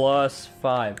 14 plus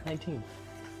 5. 19.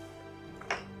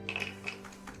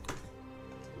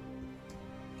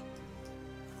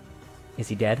 Is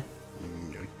he dead?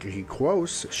 He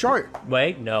close. Short.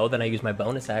 Wait, no, then I use my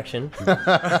bonus action. You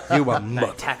a I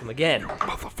mother. attack him again.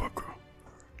 Motherfucker.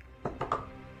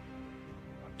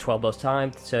 12 those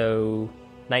times, so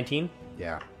 19?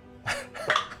 Yeah.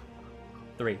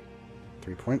 3.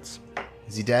 3 points.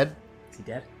 Is he dead? Is he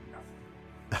dead?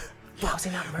 Wow, is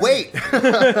he not murdered? Wait!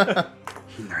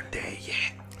 He's not dead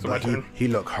yet. So my turn. He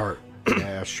look hurt.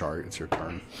 Yeah, Shart, it's your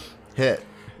turn. Hit.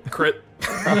 Crit.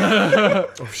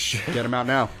 Get him out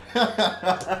now.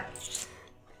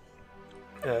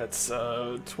 That's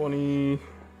 20.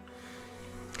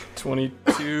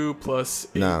 22 plus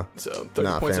 8. No. So 30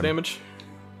 Nah, points of fam. damage.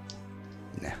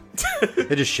 Nah.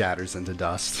 It just shatters into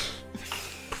dust.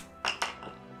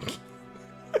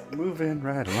 Moving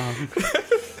right along.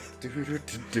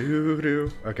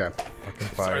 Do. Okay.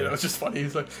 Sorry, that was just funny.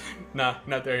 He's like, nah,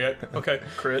 not there yet. Okay,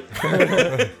 crit.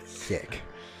 Sick.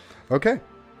 Okay.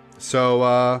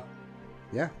 So,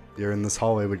 yeah. You're in this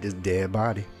hallway with this dead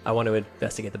body. I want to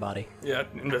investigate the body. Yeah,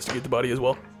 investigate the body as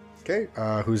well. Okay.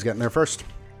 Who's getting there first?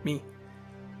 Me.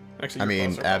 Actually, I you're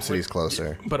mean, closer, Absidy's probably.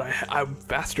 closer. But I'm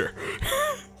faster.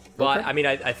 Well, I mean,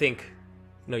 I think...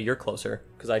 No, you're closer,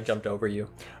 because I jumped over you.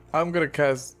 I'm going to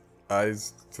cast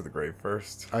Eyes to the Grave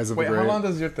first. Eyes of the Wait, Grave. how long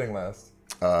does your thing last?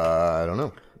 I don't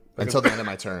know. Until the end of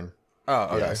my turn. Oh,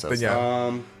 okay. Yeah, so then it's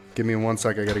yeah. Give me 1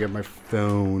 sec. I gotta get my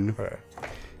phone. Okay.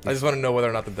 I just want to know whether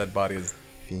or not the dead body is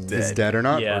Is dead. dead or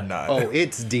not? Yeah. Or not. Oh,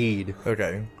 it's deed.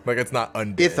 Okay. Like it's not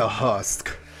undead. It's a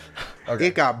husk.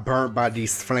 It got burnt by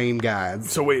these flame guys.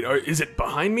 So wait, is it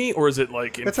behind me or is it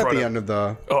like in It's at front the end of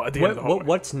the. Oh, at the end of the hallway.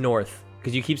 What's north?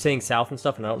 Because you keep saying south and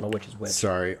stuff, and I don't know which is which.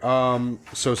 Sorry.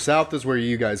 So south is where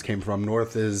you guys came from.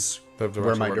 North is The where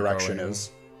direction my we're direction going.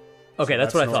 is. Okay,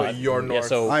 that's what I that's thought. north. So you're Yeah, north.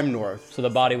 so, I'm north. so the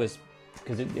body was...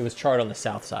 Because it was charred on the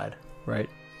south side, right?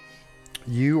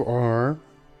 You are.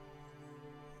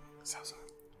 South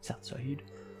side.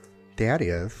 Daddy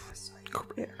is.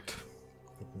 Correct.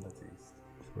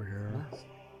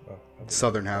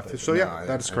 Southern half. So yeah,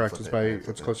 that is I correct. flip It's it.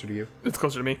 it's closer to you. It's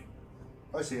closer to me.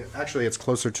 I see it. Actually, it's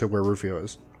closer to where Rufio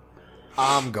is.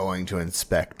 I'm going to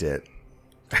inspect it.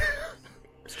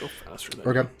 Still faster than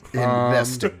Okay.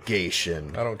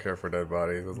 Investigation. I don't care for dead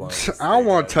bodies as long as it's I don't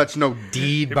want to touch no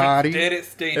deed body. it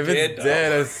stay if it's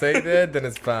dead and say dead, then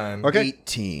it's fine. Okay.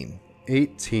 18.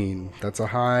 18. That's a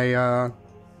high.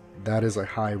 That is a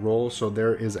high roll. So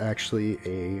there is actually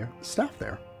a staff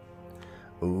there.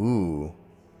 Ooh.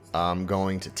 I'm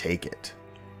going to take it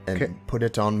and Okay. put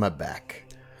it on my back.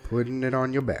 Putting it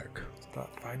on your back.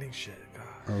 Stop finding shit.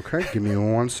 God. Okay, give me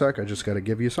 1 sec. I just got to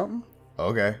give you something.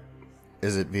 Okay.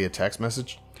 Is it via text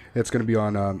message? It's going to be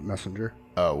on Messenger.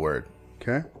 Oh, word.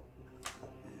 Okay.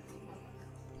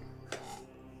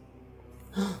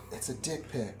 It's a dick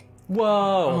pic. Whoa.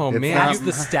 Oh, It's man. not- That's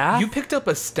the staff? You picked up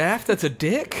a staff that's a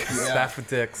dick? Staff of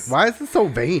dicks. Why is it so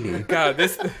veiny? God,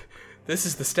 this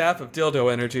is the staff of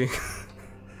dildo energy.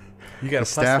 You got a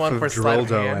Staff +1 of for sleight of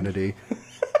Droldo hand. entity.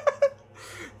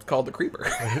 It's called the creeper.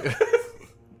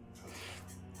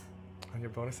 On your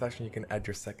bonus action, you can add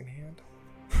your second hand.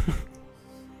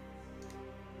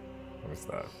 What's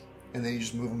that? And then you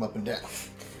just move them up and down.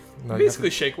 No, you have Basically,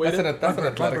 shake weight. to- that's an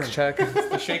athletics check.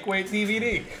 the shake weight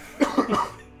DVD.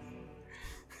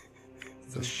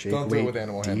 It's a shake Don't do it weight with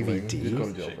animal handling. You just go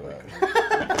to DVD. jail for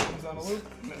that. Comes on a loop,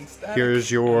 and then static, Here's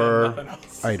and your then nothing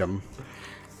else. item.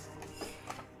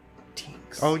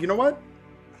 Oh, you know what?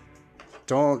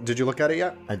 Did you look at it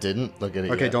yet? I didn't look at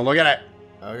it Okay, yet. don't look at it.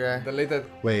 Okay. The later.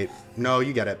 Wait, no,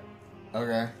 you get it.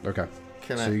 Okay. Okay.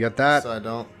 Can So I? you get that. So I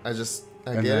don't. I just.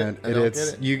 I And get then it. I don't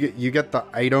it's get it. you get the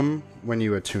item when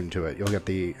you attune to it. You'll get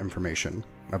the information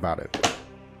about it.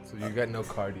 So you got no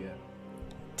card yet.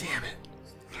 Damn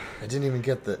it. I didn't even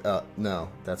get the. No,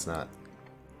 that's not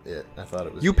it. I thought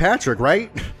it was. You Patrick, right?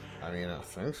 I mean, I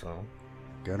think so.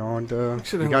 Get on to.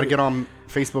 Actually, You got to get on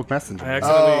Facebook Messenger. I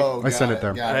accidentally, I sent it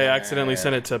there. I accidentally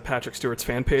sent it to Patrick Stewart's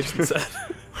fan page instead.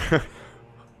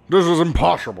 This is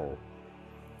impossible.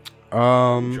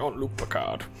 Jean-Luc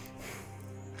Picard.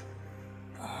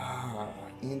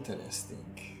 Interesting.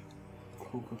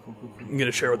 You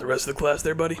gonna share with the rest of the class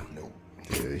there, buddy?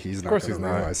 He's not course going he's to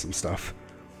not. realize some stuff.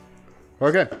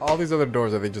 Okay. All these other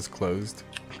doors, are they just closed?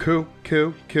 Cool.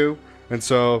 And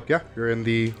so, yeah, you're in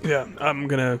the. Yeah, I'm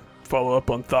gonna follow up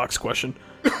on Thok's question.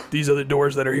 These other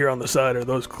doors that are here on the side, are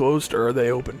those closed or are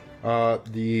they open?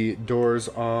 The doors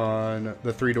on.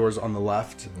 The 3 doors on the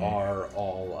left are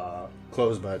all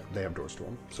closed, but they have doors to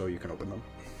them, so you can open them.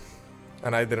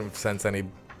 And I didn't sense any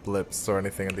blips or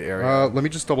anything in the area. Let me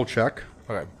just double check.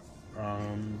 Okay.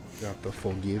 You have to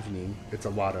forgive me. It's a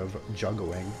lot of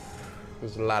juggling.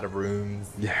 There's a lot of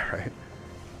rooms. Yeah, right.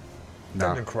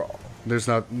 Dungeon No, crawl. there's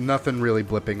nothing really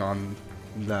blipping on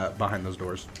that behind those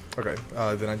doors. Okay.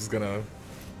 Then I'm just gonna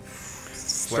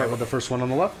Start with the first one on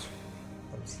the left.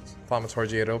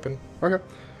 Thaumaturgy it open. Okay.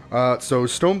 So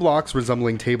stone blocks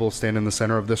resembling tables stand in the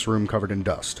center of this room covered in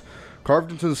dust.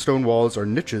 Carved into the stone walls are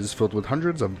niches filled with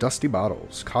hundreds of dusty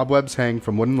bottles. Cobwebs hang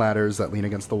from wooden ladders that lean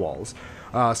against the walls.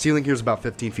 Ceiling here is about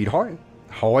 15 feet high.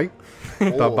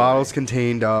 The bottles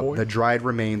contained the dried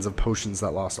remains of potions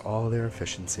that lost all their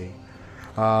efficiency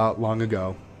long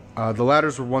ago. The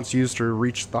ladders were once used to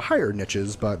reach the higher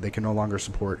niches, but they can no longer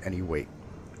support any weight.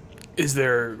 Is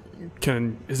there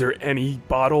any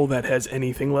bottle that has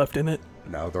anything left in it?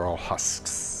 No, they're all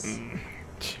husks.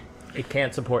 It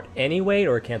can't support any weight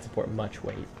or it can't support much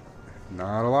weight.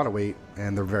 Not a lot of weight,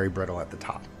 and they're very brittle at the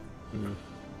top.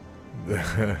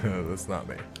 That's not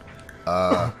me.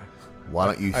 Why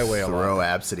don't you I weigh a throw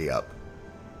Abcde up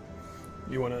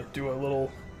You want to do a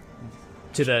little?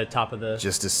 To the top of the...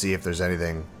 just to see if there's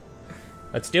anything?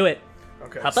 Let's do it.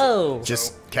 Okay. Hoppo!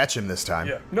 Just catch him this time.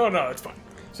 Yeah. No, it's fine.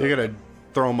 So you're gonna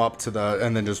throw them up to the,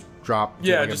 and then just drop,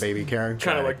 Yeah, like just a baby carrying.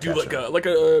 Kind of like do Gotcha. like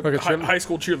a Like a cheerleader? high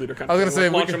school cheerleader kind of. I was gonna say,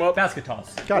 we launch can- them up. Basket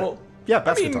toss. Got Well, it. Yeah, I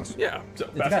basket mean, toss. yeah. So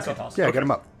It's a basket toss. Yeah, get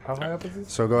them up. How high up is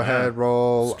this? So go ahead,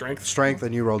 roll Strength.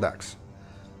 and you roll dex.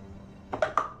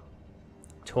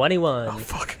 21.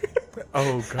 Fuck.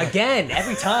 Oh god. Again,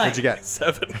 every time. What'd you get?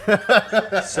 7.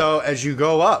 So as you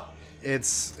go up,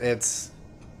 it's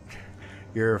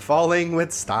you're falling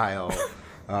with style.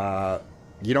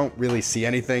 You don't really see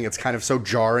anything. It's kind of so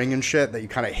jarring and shit that you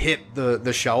kind of hit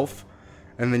the shelf,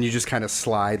 and then you just kind of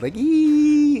slide like.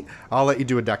 Ee! I'll let you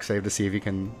do a dex save to see if you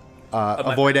can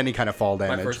avoid any kind of fall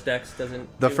damage. My first dex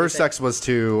doesn't. The do first anything? dex was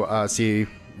to see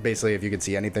basically if you could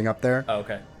see anything up there. Oh,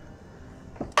 okay.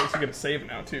 You're gonna save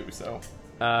now too. So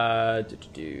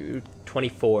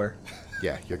 24.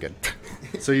 Yeah, you're good.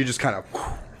 So you just kind of,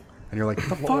 and you're like, what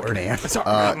the fuck, man?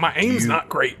 sorry, my aim's not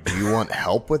great. Do you want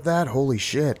help with that? Holy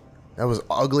shit. That was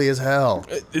ugly as hell.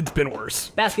 It's been worse.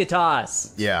 Basket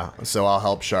toss. Yeah, so I'll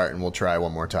help Shart and we'll try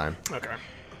one more time. Okay.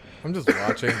 I'm just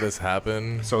watching this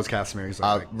happen. So it's Casimir's.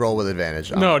 I'll roll with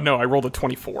advantage. No, I rolled a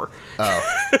 24.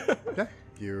 Okay.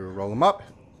 You roll them up.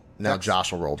 Now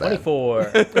Josh will roll bad.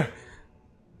 24.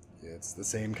 It's the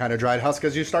same kind of dried husk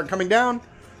as you start coming down.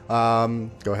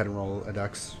 Go ahead and roll a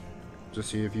dex. Just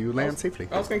see if you land safely.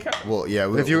 I was gonna catch him. Well, yeah.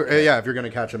 If you're gonna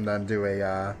catch him, then do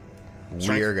a.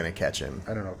 We're gonna catch him.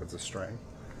 I don't know if it's a strength.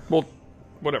 Well,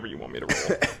 whatever you want me to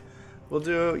roll. We'll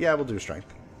do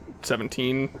strength.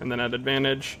 17, and then at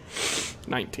advantage,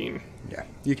 19. Yeah,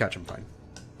 you catch him fine.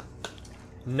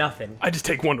 Nothing. I just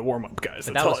take one to warm up, guys.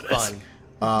 But That's that all was it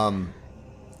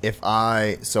is.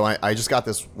 fun. I just got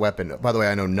this weapon. By the way,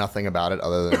 I know nothing about it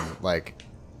other than like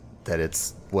that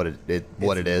it's what it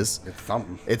is. It's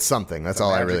something. It's something. That's a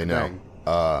all I magic really know. thing.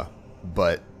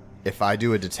 But if I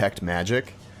do a detect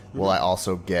magic, will I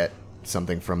also get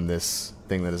something from this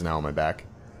thing that is now on my back?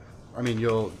 I mean,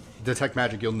 you'll detect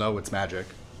magic. You'll know it's magic.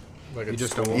 Like You it's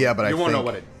just don't. Yeah, but you I won't know think-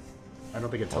 what it. I don't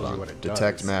think it tells you what it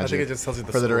Detect does. magic. I think it just tells you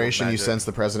the For the school of duration, you magic. sense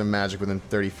the presence of magic within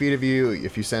 30 feet of you.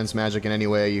 If you sense magic in any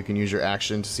way, you can use your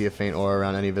action to see a faint aura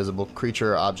around any visible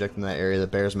creature or object in that area that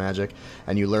bears magic,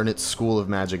 and you learn its school of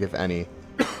magic, if any.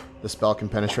 The spell can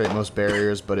penetrate most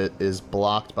barriers, but it is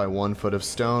blocked by 1 foot of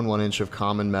stone, 1 inch of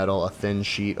common metal, a thin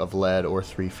sheet of lead, or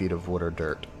 3 feet of wood or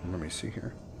dirt. Let me see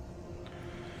here.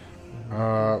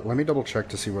 Let me double check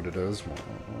to see what it is. What?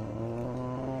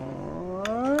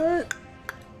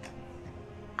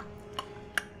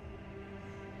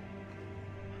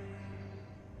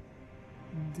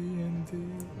 D&D.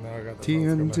 No, I got the D&D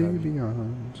notes in my head.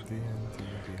 Beyond.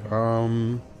 D&D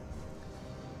Beyond.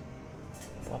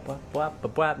 Bwap, bwap, bwap,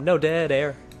 bwap, bwap. No dead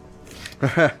air.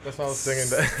 That's what I was singing.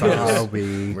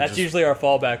 Sorry. That's usually our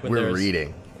fallback when We're there's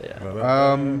reading.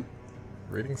 yeah,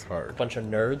 Reading's a hard. bunch of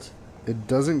nerds. It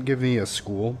doesn't give me a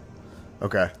school,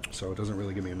 Okay. so it doesn't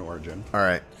really give me an origin. All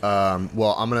right.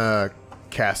 Well, I'm going to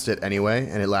cast it anyway,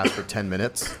 and it lasts for 10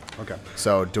 minutes. Okay.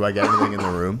 So, do I get anything in the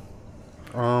room?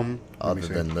 Let me Other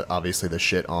see. than, obviously, the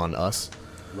shit on us?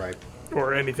 Right.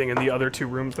 Or anything in the other 2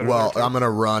 rooms that Well, are there, too.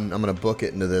 I'm gonna book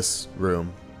it into this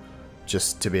room,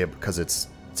 just to be able, because it's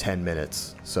 10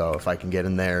 minutes. So if I can get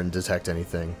in there and detect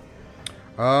anything,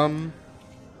 That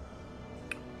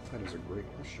is a great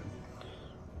question.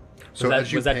 So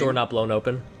Was that door not blown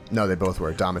open? no, they both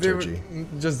were Thaumaturgy.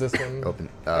 Just this one. Open.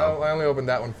 Oh, I only opened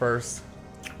that one first.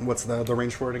 What's the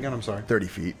range for it again? I'm sorry. 30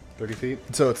 feet. 30 feet.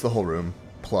 So it's the whole room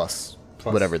plus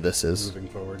whatever this is. Moving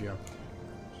forward, yeah.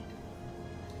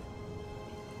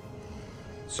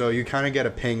 So you kind of get a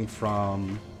ping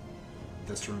from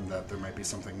this room that there might be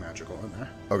something magical in there.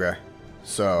 Okay.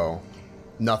 So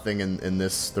nothing in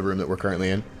the room that we're currently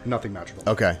in. Nothing magical.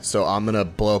 Okay. So I'm gonna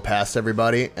blow past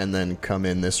everybody and then come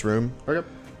in this room. Okay.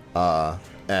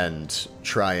 And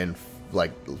try and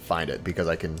find it because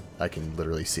I can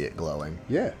literally see it glowing.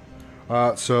 Yeah.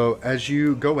 So as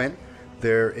you go in,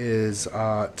 there is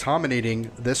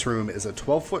dominating this room is a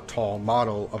 12-foot tall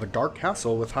model of a dark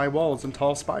castle with high walls and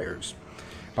tall spires.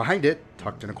 Behind it,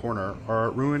 tucked in a corner, are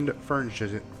ruined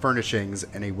furnishings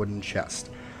and a wooden chest.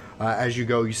 As you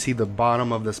go, you see the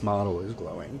bottom of this model is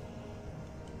glowing.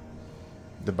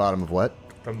 The bottom of what?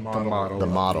 The model. The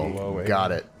model. Glowing.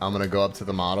 Got it. I'm gonna go up to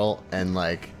the model and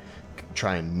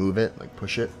try and move it,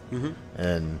 push it,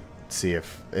 and see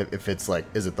if it's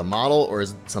is it the model or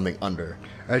is it something under?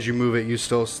 As you move it, you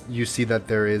see that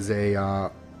there is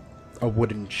a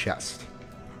wooden chest.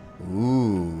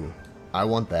 Ooh, I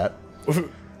want that.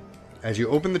 As you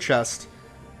open the chest,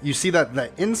 you see that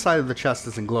the inside of the chest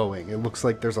isn't glowing. It looks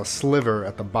like there's a sliver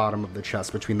at the bottom of the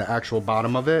chest between the actual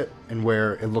bottom of it and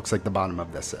where it looks like the bottom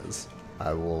of this is.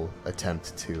 I will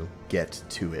attempt to get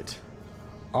to it.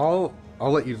 I'll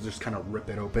let you just kind of rip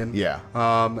it open. Yeah.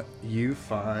 You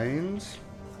find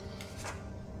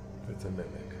It's a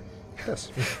mimic.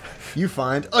 this. You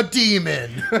find a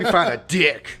demon. You find a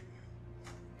dick.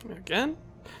 Again?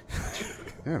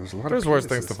 Yeah, there's a lot There's of worse penises.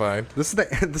 things to find. This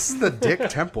is the dick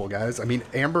temple, guys. I mean,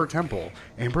 Amber Temple.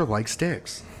 Amber likes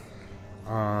dicks.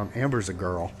 Amber's a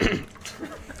girl.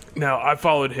 Now, I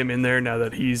followed him in there now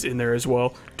that he's in there as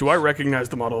well. Do I recognize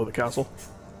the model of the castle?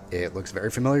 It looks very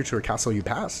familiar to a castle you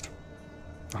passed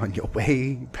on your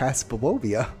way past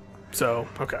Balovia. So,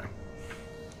 okay.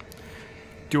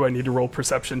 Do I need to roll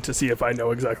perception to see if I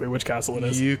know exactly which castle it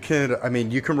is? You can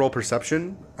roll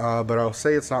perception, but I'll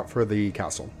say it's not for the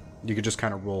castle. You could just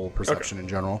kind of roll perception in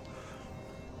general.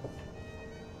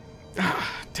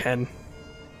 10.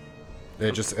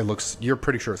 It looks, you're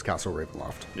pretty sure it's Castle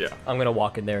Ravenloft. Yeah. I'm gonna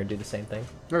walk in there and do the same thing.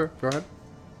 Okay, go ahead.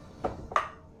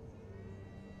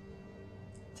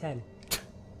 10.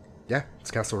 Yeah, it's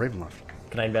Castle Ravenloft.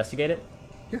 Can I investigate it?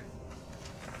 Yeah.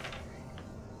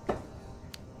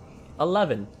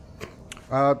 11.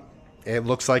 It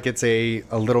looks like it's a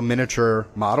little miniature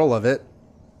model of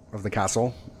the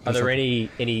castle. Are there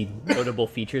any notable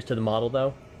features to the model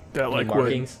though? That Any like would.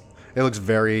 markings? It looks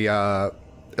very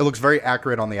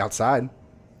accurate on the outside.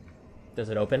 Does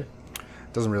it open?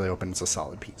 Doesn't really open. It's a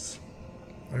solid piece.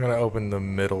 I'm gonna open the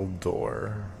middle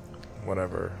door.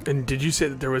 Whatever. And did you say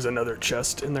that there was another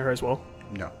chest in there as well?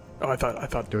 No. Oh, I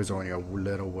thought. There was only a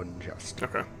little wooden chest.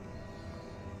 Okay.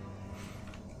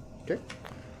 Okay.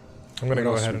 I'm gonna What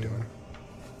go else ahead are we and doing?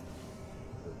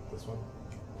 this one.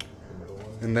 The middle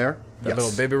one. In there? That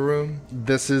little baby room.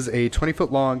 This is a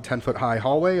 20-foot long, 10-foot high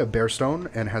hallway of bare stone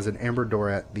and has an amber door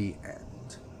at the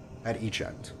end. At each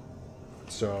end.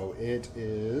 So it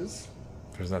is...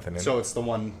 There's nothing in So it. it's the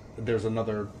one... There's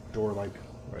another door, like,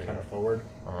 Right kind here. of forward.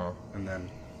 Uh-huh. And then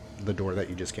the door that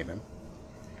you just came in.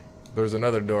 There's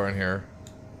another door in here.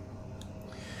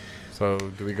 So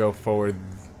do we go forward?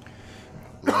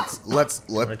 Let's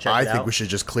Wanna check I it think out? we should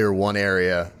just clear one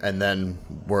area and then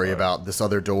worry about this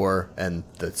other door and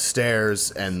the stairs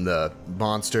and the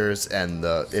monsters and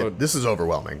the. So- This is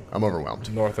overwhelming. I'm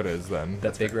overwhelmed. North it is then.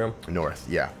 That big room. North,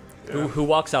 yeah. Who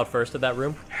walks out first of that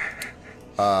room?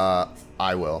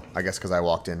 I will. I guess because I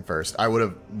walked in first. I would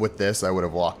have with this. I would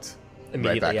have walked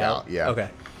Immediately right back out. Yeah. Okay.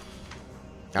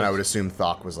 And I would assume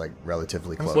Thok was like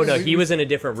relatively close. Well, no, he was in a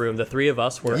different room. The three of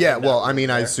us were. Yeah. in Well, that I mean,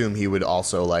 I room assume he would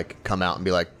also like come out and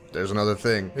be like, "There's another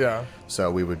thing." Yeah.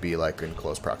 So we would be like in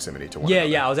close proximity to one. there. Yeah,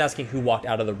 another. yeah. I was asking who walked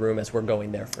out of the room as we're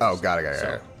going there first. Oh, got it.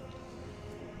 So-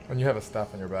 And you have a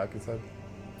staff on your back, you said?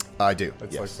 I do.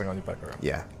 It's Yes. like sitting on your back around.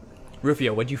 Yeah.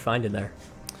 Rufio, what'd you find in there?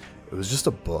 It was just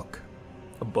a book.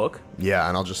 A book? Yeah,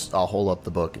 and I'll hold up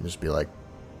the book and just be like,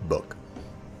 book.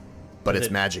 But Is it's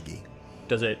it- magic-y.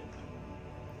 Does it?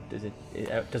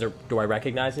 Do I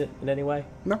recognize it in any way?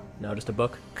 No. No, just a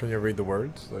book. Can you read the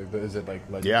words? Like, is it like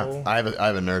Yeah, legible? I have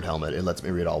a nerd helmet. It lets me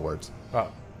read all words. Oh.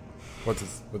 What's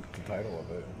the title of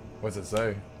it? What's it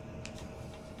say?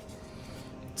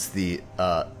 It's the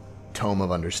Tome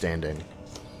of Understanding.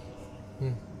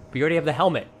 We already have the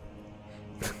helmet.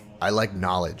 I like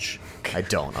knowledge. I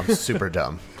don't. I'm super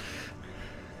dumb.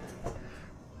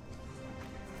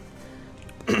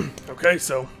 Okay,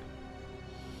 so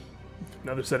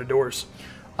another set of doors.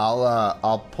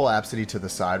 I'll pull Abcde to the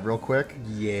side real quick.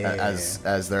 Yeah.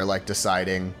 As they're like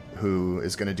deciding who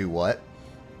is gonna do what,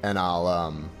 and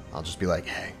I'll just be like,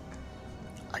 hey,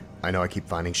 I know I keep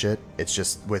finding shit. It's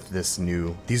just with these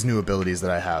new abilities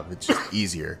that I have, it's just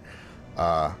easier.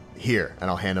 Here, and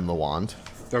I'll hand him the wand.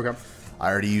 Okay. I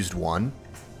already used one,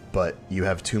 but you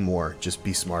have two more. Just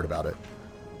be smart about it.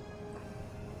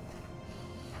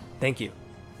 Thank you.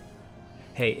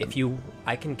 Hey,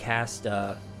 I can cast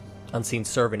Unseen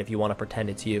Servant if you want to pretend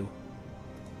it's you.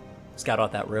 Scout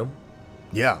out that room.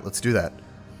 Yeah, let's do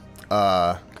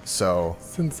that. So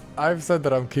Since I've said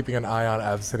that I'm keeping an eye on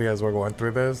Abcde as we're going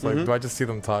through this, like, do I just see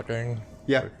them talking?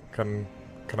 Yeah. Like,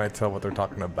 can I tell what they're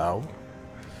talking about?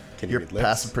 Can your read lips?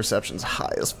 passive perception's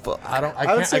high as fuck.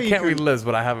 would say I you can't can- read lists,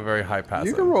 but I have a very high passive.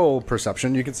 You can roll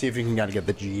perception. You can see if you can kind of get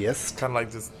the gist. Kind of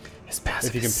like just His passive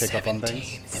If you can is pick up on 17.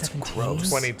 things. It's gross.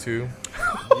 22.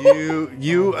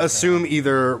 You assume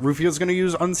either Rufio's going to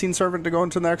use Unseen Servant to go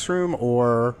into the next room,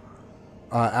 or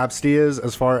Abcde is,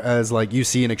 as far as like you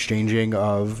see an exchanging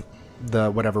of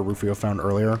the whatever Rufio found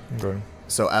earlier. Okay.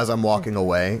 So as I'm walking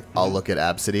away, I'll look at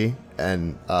Abcde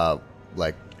and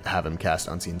like have him cast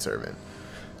Unseen Servant.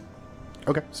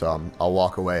 Okay. So I'll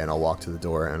walk away and I'll walk to the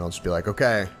door and I'll just be like,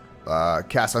 okay,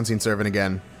 cast Unseen Servant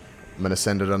again. I'm gonna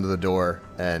send it under the door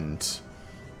and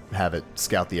have it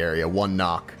scout the area. One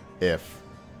knock if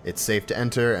it's safe to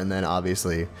enter, and then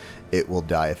obviously it will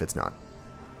die if it's not.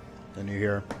 Then you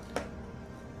hear.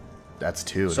 That's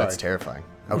two. Sorry. That's terrifying.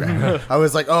 Okay. I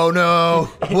was like, oh no,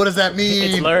 what does that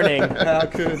mean? It's learning. How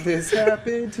could this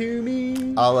happen to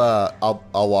me? I'll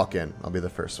walk in. I'll be the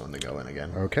first one to go in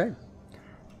again. Okay.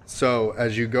 So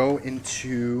as you go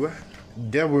into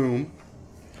the room,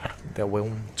 That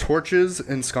will. torches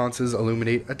and sconces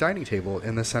illuminate a dining table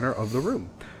in the center of the room.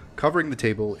 Covering the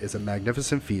table is a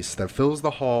magnificent feast that fills the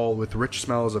hall with rich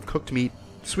smells of cooked meat,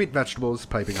 sweet vegetables,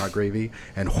 piping hot gravy,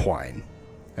 and wine.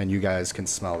 And you guys can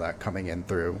smell that coming in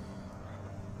through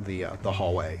the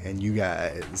hallway. And you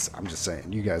guys, I'm just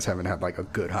saying, you guys haven't had like a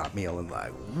good hot meal in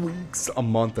like weeks, a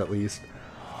month at least.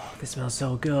 This smells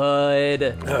so good.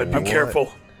 Be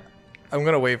careful. I'm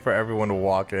gonna wait for everyone to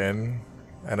walk in,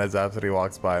 and as Abcde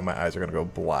walks by, my eyes are gonna go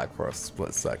black for a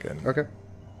split second. Okay.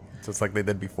 Just like they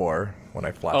did before when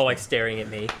I flashed. Oh, like staring at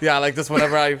me. Yeah, like just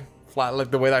whenever I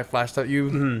like the way that I flashed at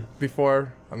you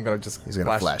before, I'm gonna just He's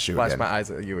gonna flash you again. my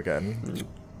eyes at you again.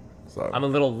 So I'm a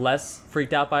little less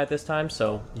freaked out by it this time,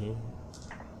 so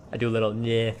I do a little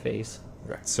yeah face.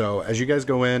 So as you guys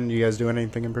go in, you guys do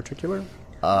anything in particular?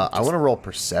 I want to roll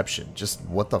perception. Just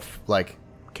what the like?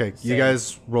 Okay, you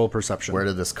guys roll perception. Where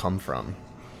did this come from?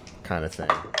 Kind of thing.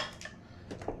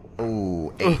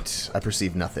 Ooh, 8. I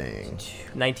perceive nothing.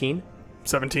 19.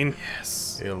 17.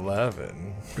 Yes.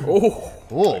 11.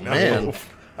 Oh man.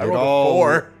 I rolled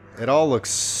a 4. It all looks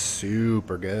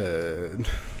super good.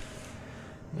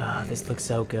 This looks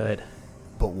so good.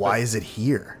 But why is it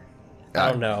here?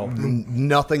 I don't know.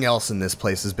 Nothing else in this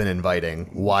place has been inviting.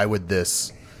 Why would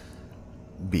this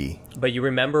be? But you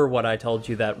remember what I told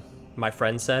you that my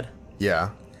friend said? Yeah.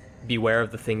 Beware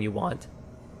of the thing you want.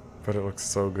 But it looks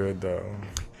so good, though.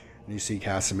 You see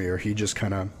Casimir, he just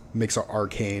kind of makes an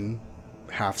arcane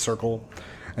half circle.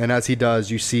 And as he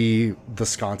does, you see the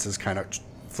sconces kind of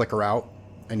flicker out.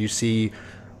 And you see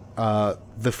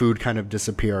the food kind of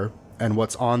disappear. And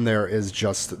what's on there is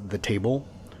just the table.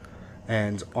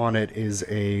 And on it is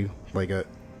a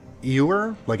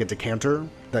ewer, like a decanter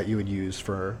that you would use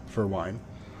for wine.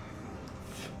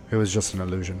 It was just an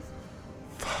illusion.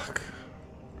 Fuck.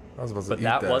 I was about to But eat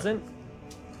that that wasn't?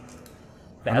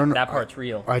 I don't know. That part's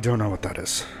real. I don't know what that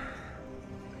is.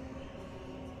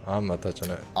 I'm not touching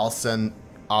it. I'll send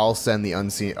the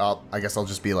unseen. I guess I'll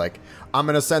just be like, I'm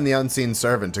gonna send the unseen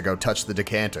servant to go touch the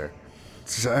decanter.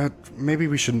 Maybe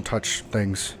we shouldn't touch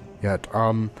things yet.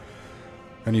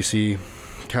 And you see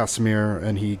Casimir,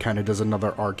 and he kind of does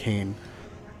another arcane.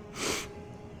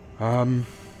 There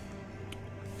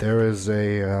is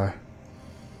an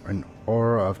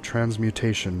aura of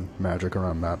transmutation magic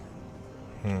around that.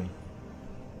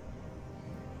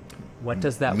 What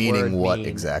does that word Meaning what mean?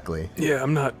 exactly? Yeah,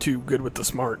 I'm not too good with the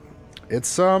smart.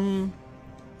 It's you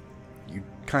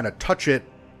kind of touch it,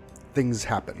 things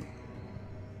happen.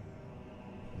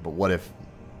 But what if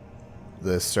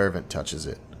the servant touches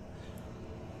it?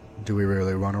 Do we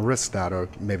really want to risk that, or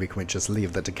maybe can we just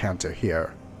leave the decanter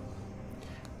here?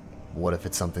 What if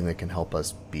it's something that can help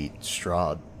us beat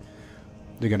Strahd?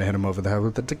 You're gonna hit him over the head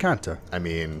with the decanter. I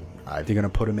mean, You're gonna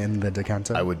put him in the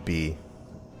decanter. I would be.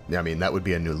 I mean, that would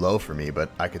be a new low for me, but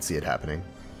I could see it happening.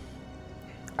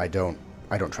 I don't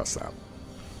trust that.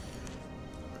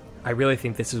 I really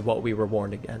think this is what we were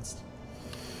warned against.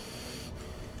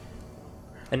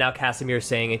 And now Casimir's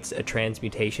saying it's a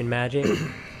transmutation magic.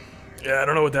 Yeah, I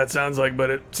don't know what that sounds like, but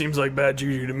it seems like bad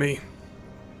juju to me.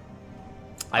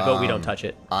 I vote we don't touch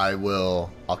it. I'll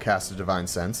cast a divine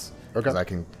sense. Okay. Because I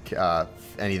can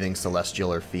anything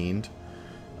celestial or fiend,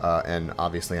 and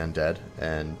obviously undead.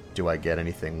 And do I get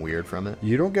anything weird from it?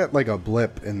 You don't get like a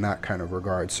blip in that kind of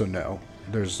regard, so no.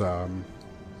 There's hold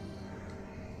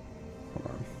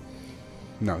on.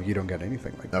 No, you don't get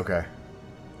anything like that. Okay.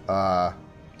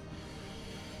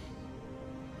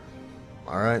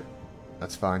 All right,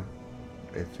 that's fine.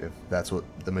 If that's what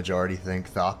the majority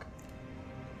think, Thok.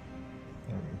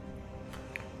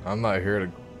 I'm not here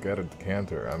to get a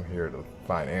decanter. I'm here to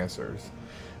find answers.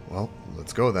 Well,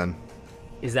 let's go then.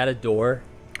 Is that a door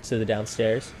to the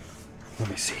downstairs? Let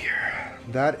me see here.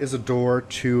 That is a door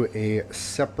to a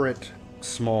separate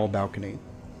small balcony.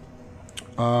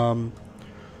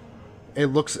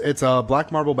 It's a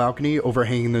black marble balcony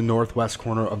overhanging the northwest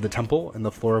corner of the temple, and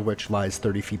the floor of which lies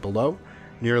 30 feet below.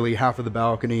 Nearly half of the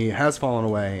balcony has fallen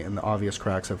away, and the obvious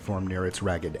cracks have formed near its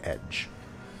ragged edge.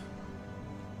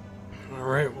 All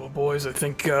right, well, boys, I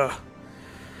think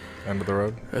End of the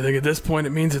road. at this point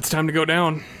it means it's time to go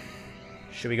down.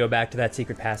 Should we go back to that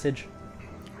secret passage?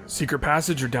 Secret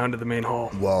passage or down to the main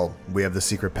hall? Well, we have the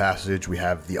secret passage. We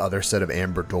have the other set of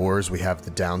amber doors. We have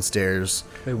the downstairs.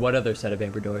 Wait, what other set of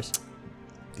amber doors?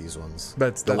 These ones.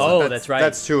 That's That's right.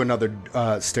 That's to another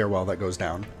stairwell that goes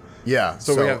down. Yeah.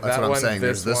 So So, we have that's that what I'm one, saying.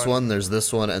 There's this this one. one. There's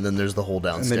this one, and then there's the whole And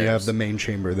downstairs. then you have the main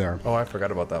chamber there. Oh, I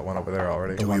forgot about that one over there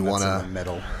already. Do The we one that's want in the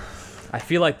to? middle. I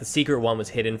feel like the secret one was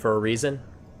hidden for a reason.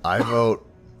 I vote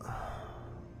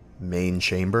main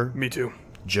chamber, Me too.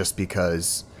 just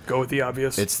because Go with the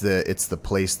obvious. it's the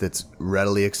place that's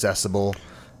readily accessible,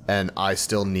 and I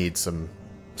still need some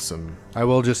I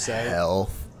will just say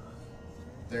health.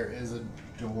 there is a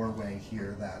doorway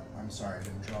here that I'm sorry I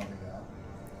didn't draw the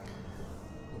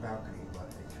balcony, but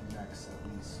it connects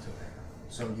at least to there,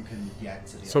 so you can get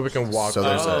to the. So we can walk. So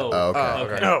there's Oh.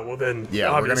 okay. okay. Oh, well then. Yeah,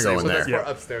 we're gonna obviously, go in so there. that's- We're Yeah.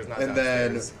 upstairs, not And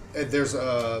then downstairs. there's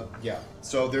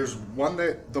So there's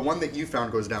the one that you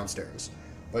found goes downstairs,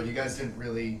 but you guys didn't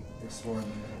really explore in the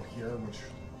middle here, which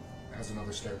has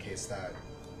another staircase that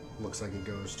looks like it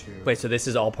goes to. Wait, so this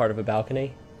is all part of a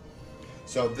balcony?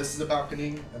 So this is a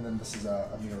balcony, and then this is a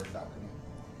mirrored balcony.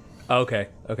 Okay,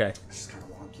 okay. It's just kind of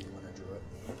wonky when I drew it.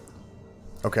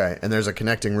 Okay, and there's a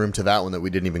connecting room to that one that we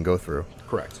didn't even go through.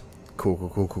 Correct.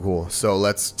 Cool. So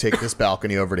let's take this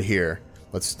balcony over to here.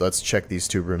 Let's check these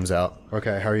two rooms out.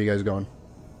 Okay, how are you guys going?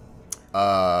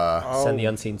 Send the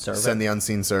unseen servant. Send the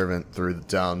unseen servant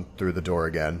down through the door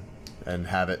again, and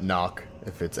have it knock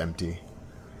if it's empty,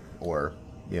 or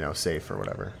safe or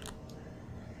whatever.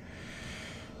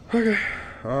 Okay.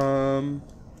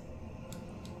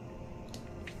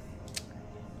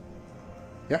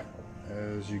 Yeah.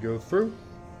 As you go through,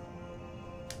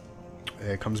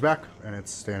 it comes back, and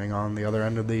it's standing on the other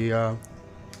end of the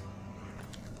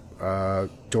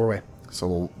doorway.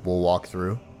 So we'll walk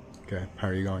through. Okay. How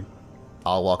are you going?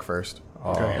 I'll walk first.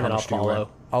 Okay. And then I'll follow.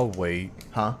 I'll wait.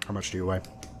 Huh? How much do you weigh?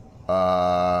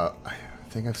 I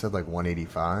think I've said like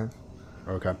 185.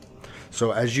 Okay.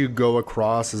 So as you go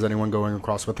across, is anyone going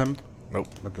across with him Nope.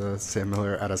 at a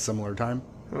similar time?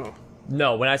 Oh.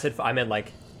 No, when I said I meant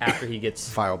like after he gets.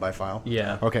 File by file.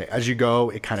 Yeah. Okay. As you go,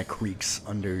 it kind of creaks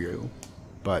under you,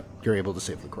 but you're able to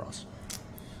safely cross.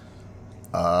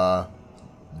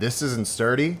 This isn't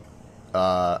sturdy.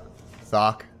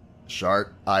 Thok,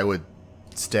 Shart, I would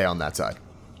stay on that side.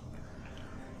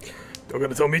 Don't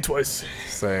gotta tell me twice.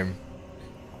 Same.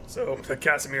 So,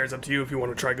 Casimir, it's up to you if you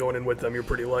want to try going in with them. You're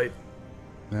pretty light.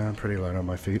 Yeah, I'm pretty light on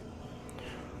my feet.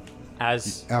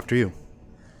 As After you.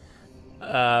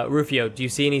 Rufio, do you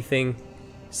see anything?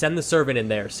 Send the servant in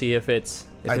there. See if there's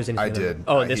anything. I in there. did.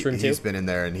 Oh, in this room too. He's been in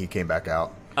there and he came back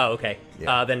out. Oh, okay.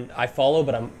 Yeah. Then I follow,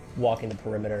 but I'm walking the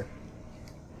perimeter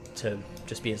to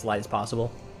just be as light as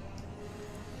possible.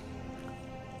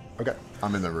 Okay.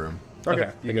 I'm in the room.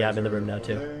 Okay. You Yeah, guys I'm in the are room now, over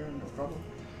too. there, no problem.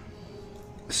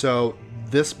 So,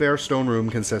 this bare stone room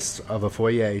consists of a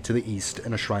foyer to the east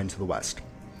and a shrine to the west.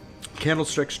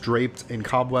 Candlesticks draped in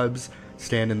cobwebs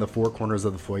stand in the four corners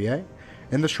of the foyer.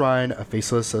 In the shrine, a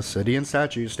faceless obsidian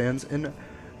statue stands in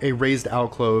a raised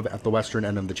alcove at the western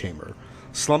end of the chamber.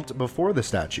 Slumped before the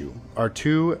statue are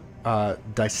two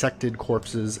dissected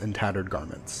corpses in tattered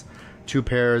garments. Two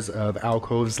pairs of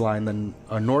alcoves line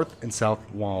the north and south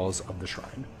walls of the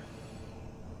shrine.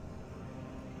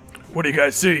 What do you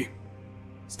guys see?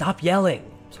 Stop yelling.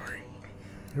 Sorry.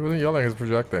 He wasn't yelling, he was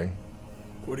projecting.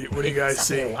 What do you guys Stop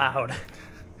see? being loud.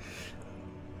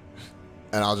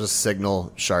 And I'll just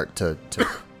signal Shart to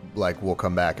like, we'll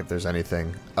come back if there's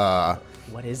anything.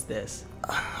 What is this?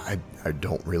 I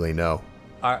don't really know.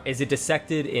 Is it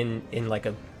dissected in like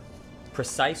a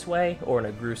precise way or in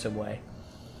a gruesome way?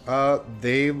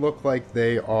 They look like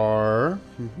they are...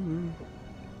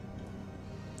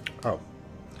 Oh.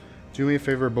 Do me a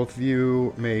favor, both of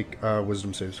you make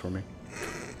wisdom saves for me.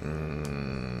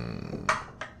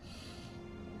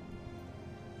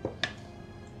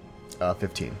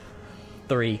 15.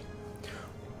 3.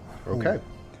 Okay.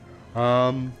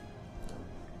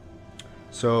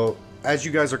 So, as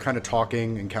you guys are kind of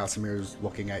talking and Casimir's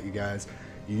looking at you guys,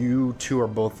 you two are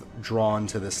both drawn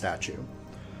to the statue.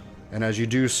 And as you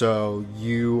do so,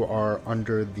 you are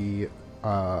under the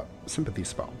sympathy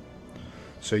spell.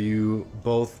 So you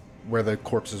both, where the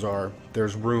corpses are,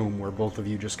 there's room where both of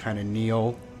you just kind of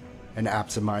kneel and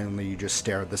absentmindedly you just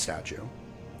stare at the statue.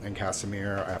 And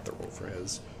Casimir, I have to roll for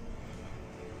his.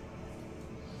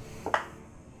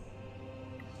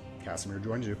 Casimir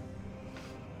joins you.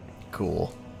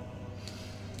 Cool.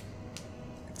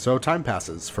 So time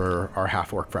passes for our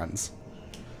half-orc friends.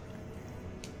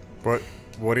 What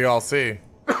do y'all see?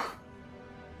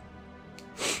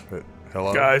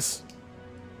 Hello? Guys.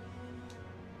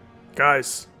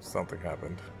 Something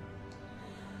happened.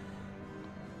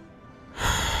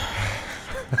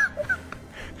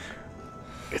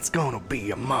 It's gonna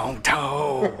be a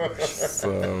montage.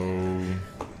 So...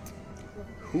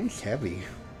 Who's heavy?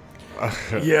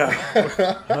 Yeah.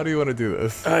 How do you want to do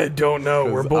this? I don't know.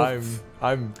 We're 'Cause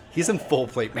both. He's in full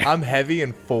plate, man. I'm heavy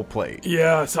and full plate.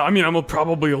 Yeah. So I mean, I'm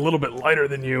probably a little bit lighter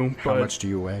than you. How But much do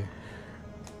you weigh?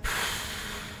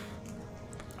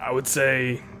 I would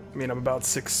say. I mean, I'm about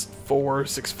 6'4",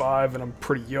 6'5", and I'm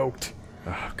pretty yoked.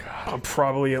 Oh, God. I'm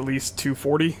probably at least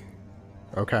 240.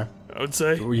 Okay. I would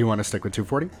say. You want to stick with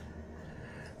 240?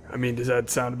 I mean, does that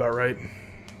sound about right?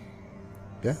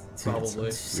 Yeah. Probably.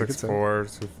 6'4",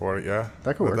 240, yeah.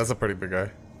 That could work. That's a pretty big guy.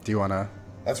 Do you want to...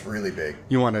 That's really big.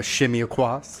 You want to shimmy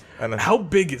across? And How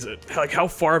big is it? Like, how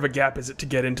far of a gap is it to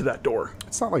get into that door?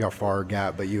 It's not like a far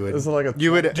gap, but you would... Is it like a-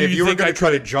 You would... Do If you you were think going I to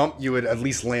try to could- jump, you would at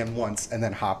least land once and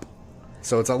then hop.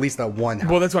 So it's at least that one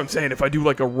hop. Well, that's what I'm saying. If I do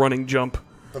like a running jump.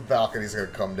 The balcony's gonna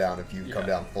come down if you come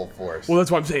down full force. Well, that's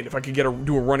what I'm saying. If I could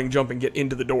do a running jump and get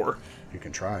into the door. You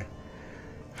can try.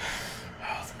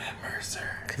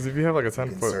 Because if you have like a you can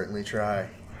 10-foot... certainly try.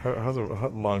 How's a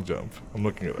long jump? I'm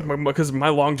looking at it. Because my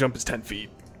long jump is 10 feet.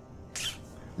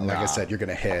 Like I said, you're going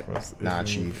to hit. Nah,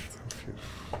 chief.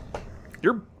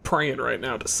 You're praying right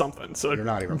now to something. So You're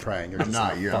not even praying. You're I'm just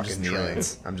not. in a I'm just fucking kneeling.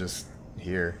 trance. I'm just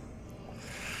here.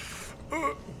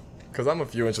 Because I'm a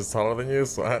few inches taller than you,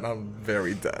 so I'm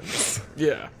very dense.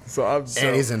 yeah. So I'm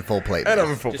And he's in full plate. And now.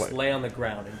 I'm in full Just plate. lay on the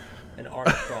ground and arm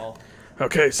crawl.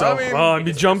 Okay, so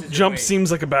jump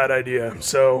seems like a bad idea.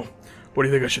 So, what do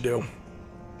you think I should do?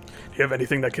 Do you have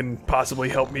anything that can possibly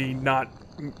help me not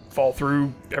fall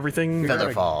through everything?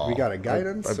 Featherfall. We got a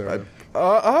guidance.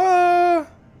 or-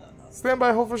 Stand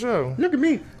by, hold for show. Look at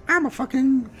me. I'm a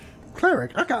fucking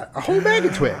cleric. I got a whole bag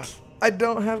of twigs. I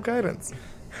don't have guidance.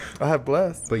 I have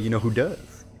blessed. But you know who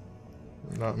does?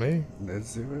 Not me.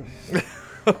 Let's do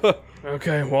it.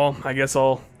 Okay, well, I guess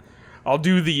I'll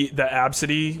do the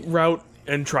Abcde route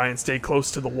and try and stay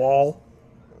close to the wall,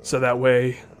 so that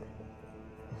way,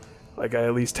 like, I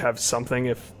at least have something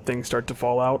if things start to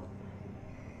fall out.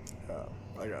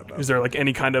 I got that. Is there like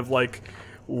any kind of like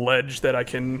ledge that I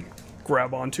can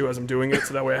grab onto as I'm doing it,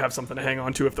 so that way I have something to hang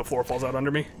on to if the floor falls out under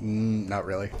me? Not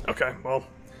really. Okay, well,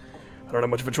 I don't have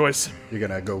much of a choice. You're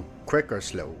gonna go quick or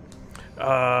slow?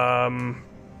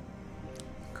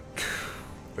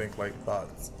 Think like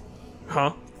thoughts.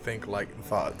 Huh? Think like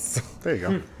thoughts. There you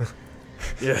go.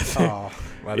 Yeah. Oh,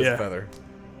 Light as Yeah. a feather.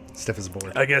 stiff as a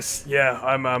board. I guess, yeah,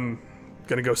 I'm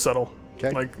gonna go subtle. 'Kay.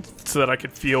 Like, so that I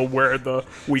could feel where the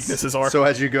weaknesses are. So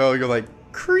as you go, you're like,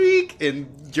 creak, and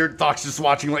your thoughts just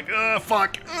watching like,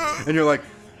 fuck, and you're like,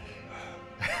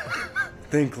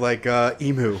 think like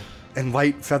emu and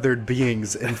light feathered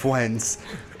beings and friends.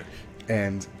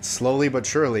 And slowly but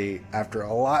surely, after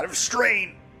a lot of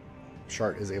strain,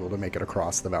 Shart is able to make it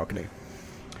across the balcony.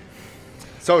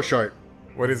 So, Shart,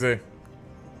 What is it?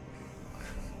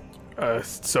 I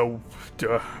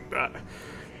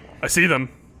see them.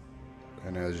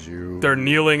 and as you, They're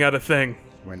kneeling at a thing.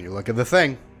 when you look at the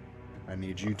thing, I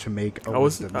need you to make a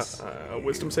wisdom. A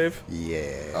wisdom save?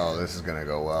 Yeah. Oh, this is gonna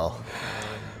go well.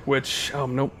 Which,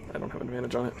 nope, I don't have an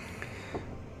advantage on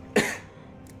it.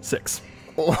 6.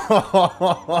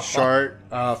 Shart,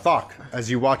 Thok, as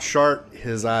you watch Shart,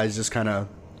 his eyes just kind of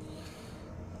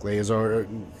glaze over.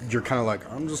 You're kind of like,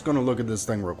 I'm just going to look at this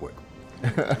thing real quick.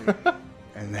 I'm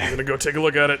and then gonna go take a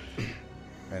look at it.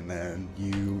 and then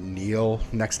you kneel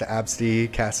next to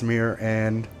Abcde, Casimir,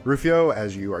 and Rufio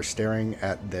as you are staring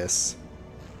at this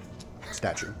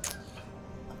statue.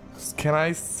 Can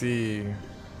I see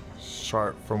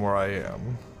Sharp from where I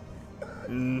am?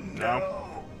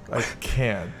 No. I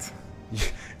can't.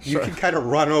 You can kind of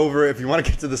run over if you want to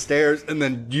get to the stairs, and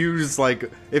then use, like,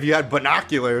 if you had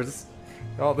binoculars.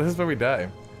 Oh, this is where we die.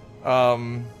 I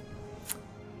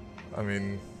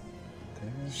mean,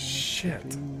 shit.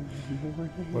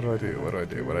 What do I do? What do I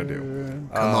do? What do I do?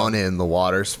 Come on in, the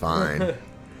water's fine.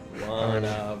 One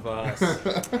of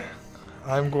us.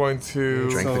 I'm going to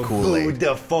Drink the Kool-Aid.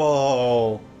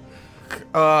 Beautiful.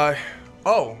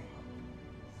 Oh.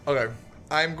 Okay.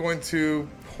 I'm going to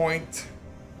point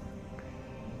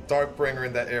Darkbringer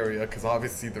in that area because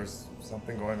obviously there's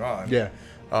something going on. Yeah.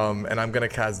 And I'm gonna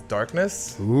cast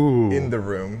darkness Ooh. in the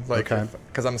room, like, Okay.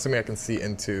 because I'm assuming I can see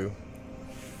into.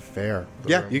 Fair.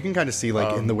 Yeah, room. you can kind of see,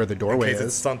 like, in the where the doorway in case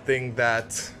it's is. something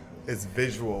that is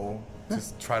visual.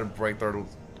 Just try to break their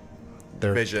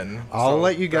There. vision. I'll So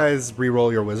let you that- guys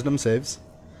re-roll your wisdom saves,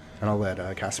 and I'll let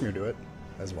Casimir do it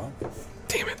as well.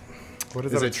 Damn it. What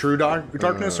Is it true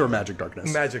darkness or magic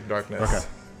darkness? Magic darkness. Okay.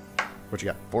 What you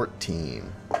got?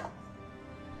 14.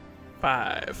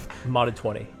 5. Modded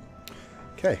 20.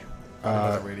 Okay.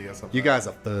 Another radius of You that. guys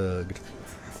are bugged.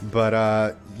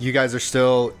 But you guys are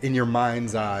still, in your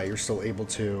mind's eye, you're still able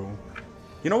to...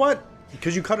 You know what?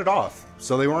 Because you cut it off,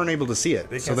 so they weren't able to see it.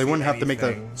 They So can't they see wouldn't have to make the...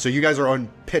 anything. So you guys are on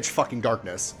pitch fucking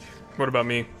darkness. What about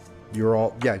me? You're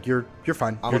all... Yeah, you're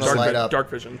fine. I'm You're gonna light up. Dark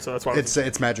vision, so that's why It's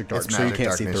magic dark, It's so you magic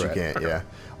can't see darkness, through you it. can't, yeah.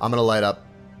 I'm gonna light up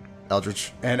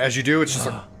Eldritch. And as you do, it's just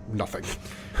like nothing.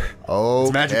 Oh,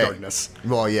 It's magic darkness.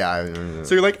 Well, yeah.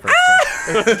 So you're like,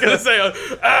 I was gonna say,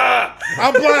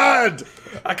 I'm blind!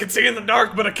 I can see in the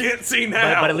dark, but I can't see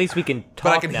now. But at least we can talk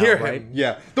But I can now, hear right? him.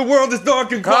 Yeah. The world is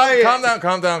dark and quiet! Calm down,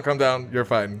 calm down, calm down. You're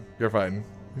fine. You're fine.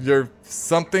 You're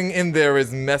something in there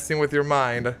is messing with your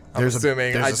mind. I'm There's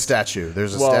assuming. There's a statue.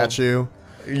 There's a Well, statue.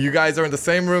 You guys are in the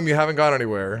same room. You haven't gone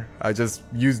anywhere. I just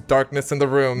used darkness in the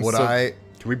room. Would so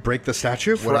Can we break the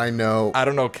statue? Would I know I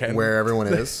don't know, Ken. where everyone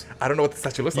is? I don't know what the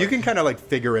statue looks You like. can kind of like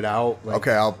figure it out. Like,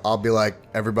 Okay, I'll be like,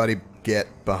 everybody get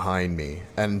behind me.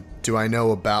 And do I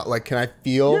know about, like, can I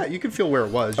feel Yeah, you can feel where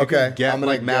it was. You Okay, can get, I'm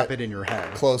gonna like, map get it in your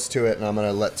head. close to it, and I'm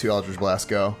gonna let 2 Eldritch Blasts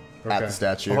go at Okay. the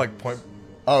statue. Oh, like point.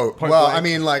 Oh, point well, blank? I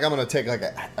mean, like, I'm gonna take, like,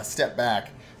 a step back,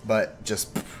 but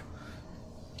just...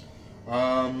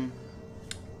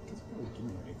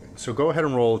 So go ahead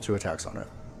and roll 2 attacks on it.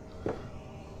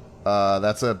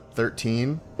 That's a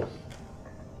 13.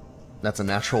 That's a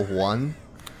natural 1.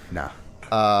 Nah.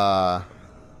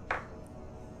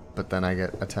 But then I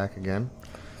get attack again.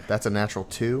 That's a natural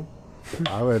 2.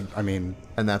 I mean,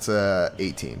 And that's a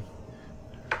 18.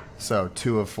 So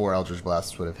 2 of 4 Eldritch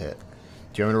Blasts would have hit.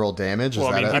 Do you want me to roll damage? Well,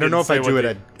 Is I mean, that he I don't know if I didn't say do what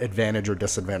it at advantage or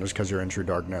disadvantage because you're in True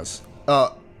Darkness.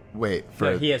 Wait.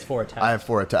 No, he has 4 attacks. I have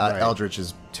 4 attacks. Right. Eldritch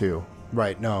is 2.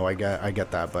 Right, no, I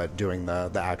get that, but doing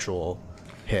the actual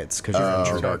hits because you're in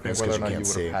True Darkness because you can't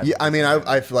see. Yeah, I mean,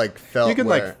 I like felt You could,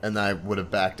 where, and I would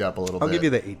have backed up a little I'll bit. give you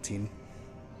the 18.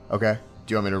 Okay.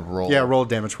 Do you want me to roll? Yeah, roll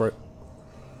damage for it.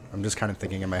 I'm just kind of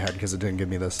thinking in my head because it didn't give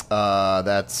me this.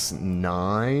 That's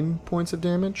 9 points of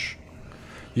damage.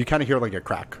 You kind of hear like a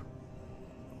crack.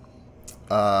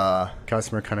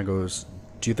 Casimir kind of goes,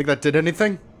 "Do you think that did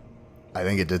anything?" I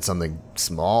think it did something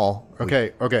small.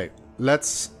 Okay,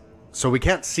 let's. So we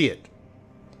can't see it,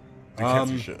 I can't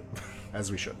see shit. as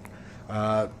we should.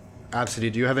 Abcde,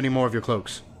 do you have any more of your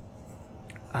cloaks?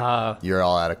 You're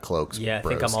all out of cloaks. Yeah, I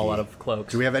think I'm all out of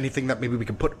cloaks. Do we have anything that maybe we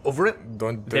can put over it?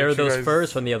 Don't There are you those guys-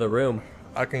 furs from the other room.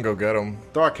 I can go get them.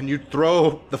 Thor, can you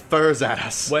throw the furs at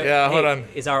us? Wait, Yeah, hold on.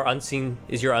 Is your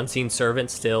unseen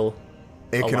servant still?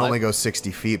 It can alive? only go 60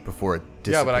 feet before it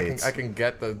Yeah, dissipates. but I can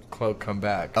get the cloak, come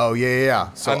back. Oh, yeah.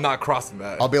 So I'm not crossing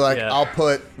that. I'll be like, Yeah. I'll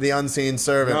put the unseen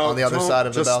servant on the other don't- side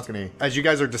of the just- balcony. As you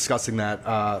guys are discussing that,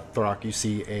 Thorak, you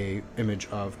see a image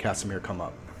of Casimir come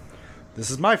up. This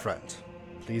is my friend.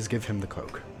 Please give him the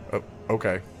cloak. Oh,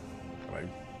 okay. I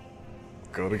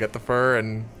go to get the fur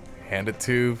and hand it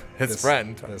to his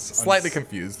friend. Slightly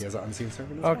confused. He has an unseen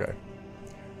servant as well. Okay.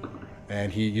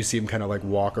 And you see him kind of like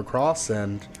walk across,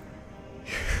 and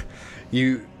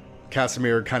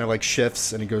Casimir kind of like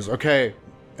shifts, and he goes, "Okay,"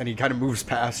 and he kind of moves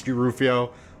past you,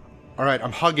 Rufio. "All right,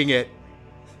 I'm hugging it.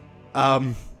 All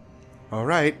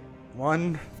right,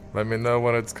 1, Let me know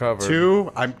when it's covered.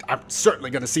 2. I'm certainly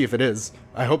gonna see if it is.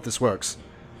 I hope this works."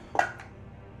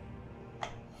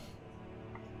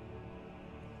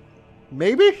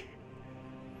 Maybe.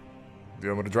 Do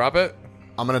you want me to drop it?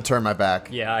 I'm going to turn my back.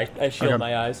 Yeah, I shield Okay.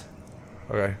 my eyes.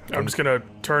 Okay. I'm just gonna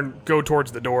go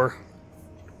towards the door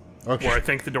Okay. where I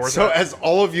think the door's So at. as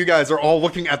all of you guys are all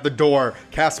looking at the door,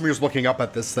 Casimir's looking up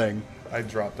at this thing. I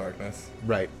drop darkness.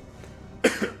 Right.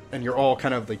 And you're all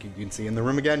kind of, like, you can see in the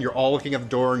room again, you're all looking at the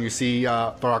door, and you see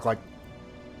Thorak like,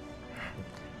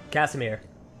 Casimir,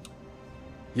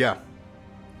 yeah.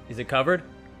 is it covered?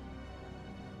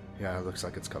 Yeah, it looks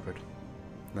like it's covered.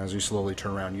 And as you slowly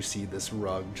turn around, you see this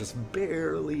rug just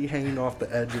barely hanging off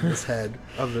the edge of this head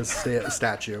of this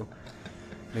statue.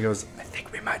 And he goes, "I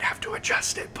think we might have to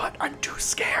adjust it, but I'm too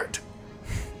scared."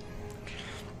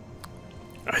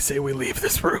 I say we leave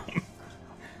this room.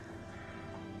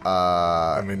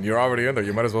 I mean, you're already in there.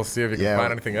 You might as well see if you can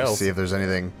find anything else. See if there's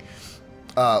anything.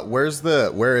 Where is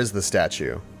the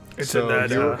statue? It's So in that.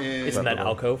 you're It's in that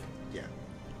alcove. Yeah.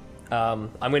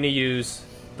 I'm going to use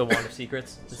the Wand of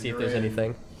Secrets to see if there's you're in-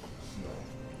 anything.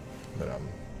 But,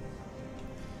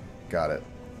 Got it.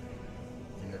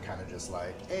 And you're kind of just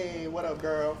like, "Hey, what up,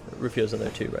 girl?" Rufio's in there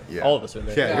too, right? Yeah. All of us are in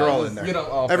there. Yeah, you're all in there. You know,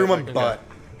 all Everyone perfect.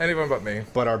 Anyone but me.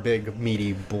 but our big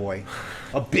meaty boy.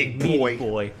 A big Meaty boy.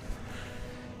 boy.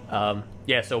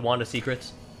 Yeah, so Wand of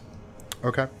Secrets.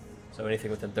 Okay. So anything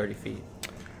within 30 feet.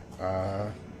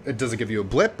 Does it give you a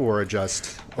blip or it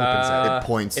just opens it? It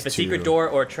points If a to secret door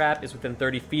or a trap is within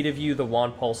 30 feet of you, the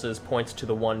wand pulses, points to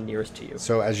the one nearest to you.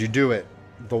 So as you do it,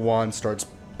 the wand starts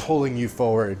pulling you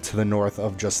forward to the north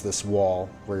of just this wall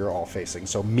where you're all facing.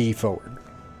 So me forward.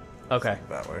 Okay.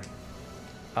 That way.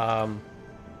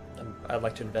 I'd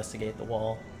like to investigate the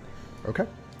wall. Okay.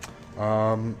 Go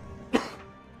ahead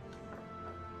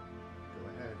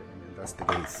and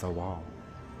investigate the wall.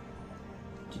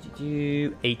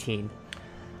 18.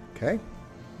 Okay.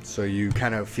 So you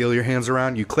kind of feel your hands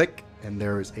around, you click, and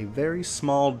there is a very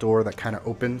small door that kind of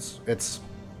opens. It's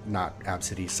not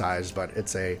Abcde sized, but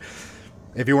it's a...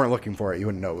 If you weren't looking for it, you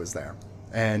wouldn't know it was there.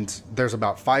 And there's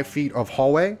about 5 feet of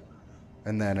hallway,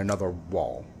 and then another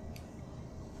wall.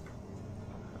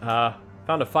 Found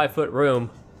a 5-foot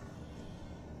room.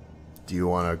 Do you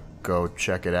want to go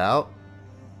check it out?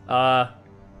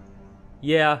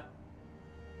 Yeah.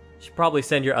 Should probably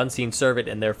send your unseen servant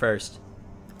in there first.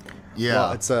 Yeah.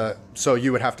 Well, it's a... So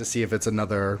you would have to see if it's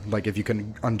another... Like, if you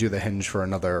can undo the hinge for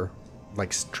another,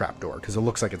 like, trap door. Because it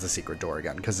looks like it's a secret door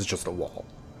again, because it's just a wall.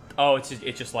 Oh, it's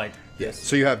just like this.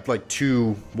 So you have, like,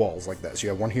 2 walls like this. You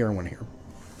have one here and one here.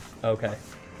 Okay.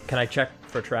 Can I check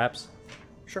for traps?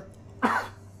 Sure.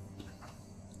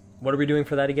 What are we doing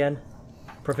for that again?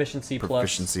 Proficiency plus...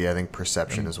 Proficiency, I think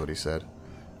perception is what he said.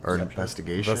 Or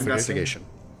investigation. Investigation.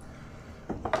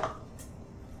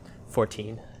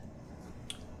 14.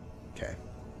 Okay.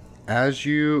 As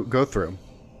you go through,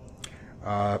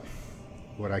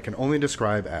 what I can only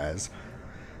describe as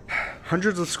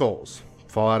hundreds of skulls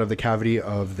fall out of the cavity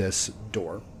of this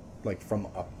door, like from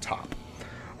up top.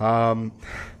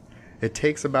 It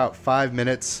takes about 5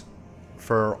 minutes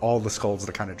for all the skulls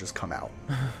to kind of just come out.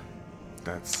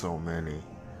 That's so many.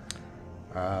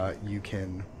 You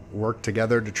can work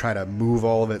together to try to move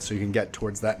all of it so you can get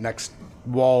towards that next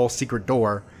wall secret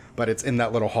door, but it's in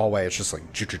that little hallway. It's just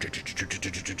like just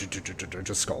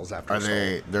skulls after Are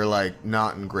skull. they're like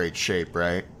not in great shape,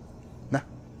 right? Nah.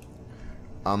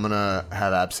 I'm gonna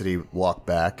have Abcde walk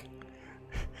back,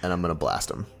 and I'm gonna blast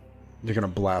them. You're gonna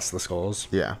blast the skulls.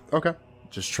 Yeah. Okay.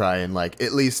 Just try and like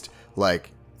at least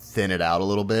like thin it out a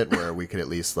little bit, where we could at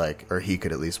least like, or he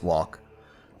could at least walk.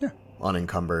 Yeah.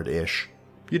 Unencumbered-ish.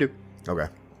 You do. Okay.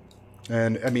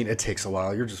 And I mean, it takes a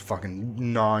while. You're just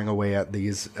fucking gnawing away at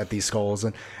these skulls,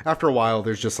 and after a while,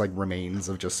 there's just like remains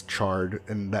of just charred,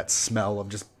 and that smell of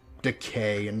just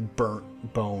decay and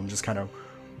burnt bone just kind of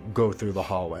go through the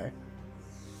hallway.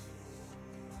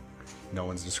 No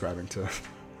one's describing to.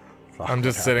 I'm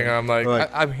just sitting. I'm like, Like,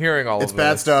 I'm hearing all It's of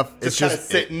bad this. stuff. It's kinda just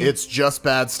sitting. it's just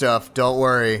bad stuff. Don't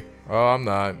worry. Oh, I'm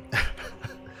not.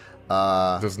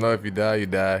 Just know if you die, you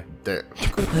die. There.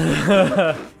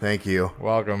 Thank you.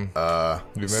 Welcome.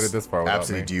 You made it this far without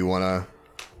me. Abcde, do you want to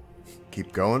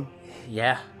keep going?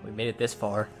 Yeah, we made it this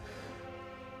far.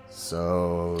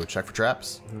 So check for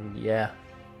traps. Yeah.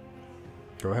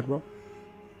 Go ahead, roll.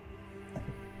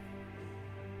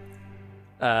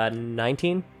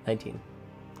 19?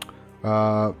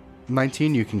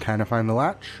 19, you can kind of find the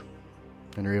latch,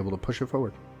 and you're able to push it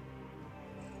forward.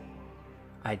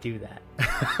 I do that.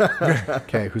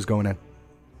 Okay, who's going in?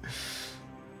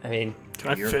 I mean,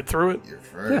 Can I fit through it? You're Yeah,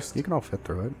 first. you can all fit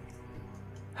through it.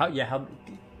 how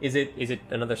is it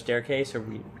another staircase or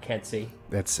we can't see?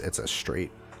 It's a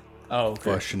straight Oh, okay.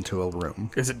 push into a room.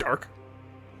 Is it dark?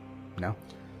 No?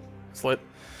 It's lit.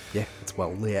 Yeah, it's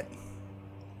well lit.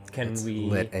 Can we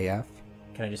Lit AF.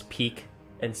 Can I just peek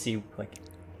and see, like,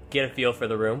 get a feel for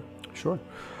the room? Sure.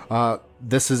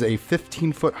 This is a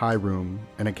 15-foot high room,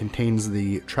 and it contains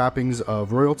the trappings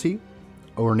of royalty,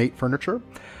 ornate furniture,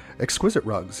 exquisite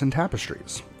rugs and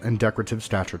tapestries, and decorative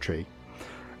statuary.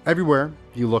 Everywhere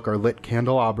you look are lit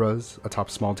candelabras atop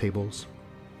small tables.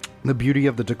 The beauty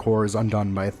of the decor is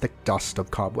undone by a thick dust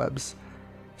of cobwebs.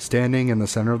 Standing in the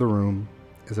center of the room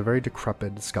is a very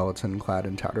decrepit skeleton clad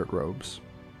in tattered robes.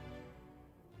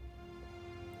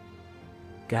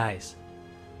 Guys,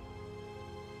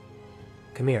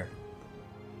 come here.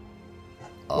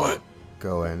 What?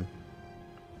 Go in.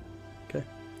 Okay.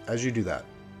 As you do that,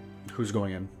 who's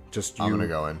going in? Just you? I'm gonna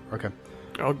go in. Okay.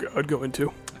 I'd go in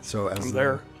too. So as I'm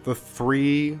there. the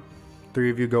three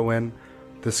of you go in,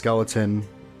 the skeleton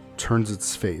turns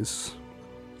its face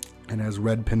and has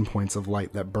red pinpoints of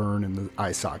light that burn in the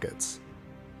eye sockets.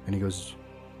 And he goes,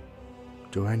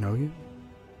 "Do I know you?"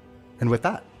 And with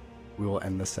that, we will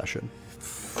end this session.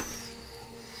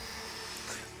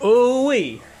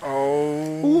 Ooh-wee!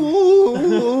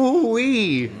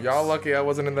 Ooh-wee. Y'all lucky I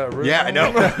wasn't in that room. Yeah, I know.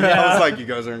 I was like, you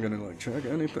guys aren't gonna like check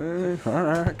anything. All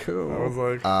right, cool. I was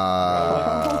like,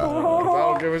 I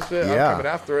don't give a shit. yeah. I'm coming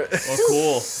after it. Oh,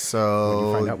 cool.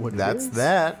 So find out what it that's is.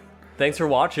 that. Thanks for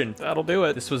watching. That'll do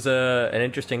it. This was an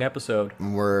interesting episode.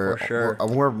 We're For sure.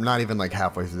 we're not even like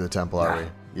halfway through the temple, are we?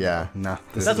 Yeah. Nah,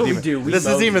 this That's isn't what we even- do. We This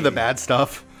isn't even the mosey. bad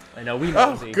stuff. I know, we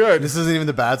Oh, mosey. good. This isn't even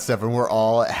the bad stuff, and we're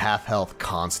all at half health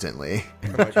constantly.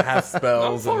 Like half I'm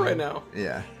spells. full and- right now.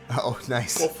 Yeah. Oh,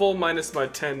 nice. Well, full minus my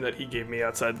 10 that he gave me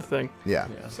outside the thing. Yeah.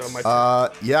 So my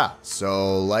 10. Yeah.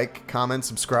 So like, comment,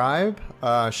 subscribe,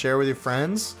 share with your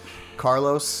friends.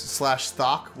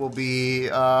 Carlos/Thock will be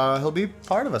he'll be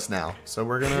part of us now. So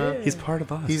we're gonna He's part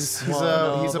of us. he's One a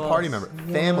of party us. member.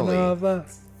 Family.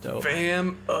 Dope.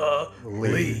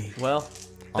 Family. Well,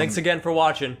 thanks again for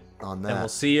watching. On And that. we'll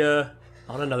see you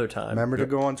on another time. Remember to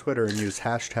go on Twitter and use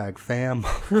 #fam.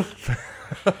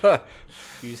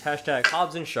 Use hashtag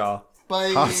Hobbs and Shaw.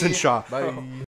 Bye. Hobbs and Shaw. Bye.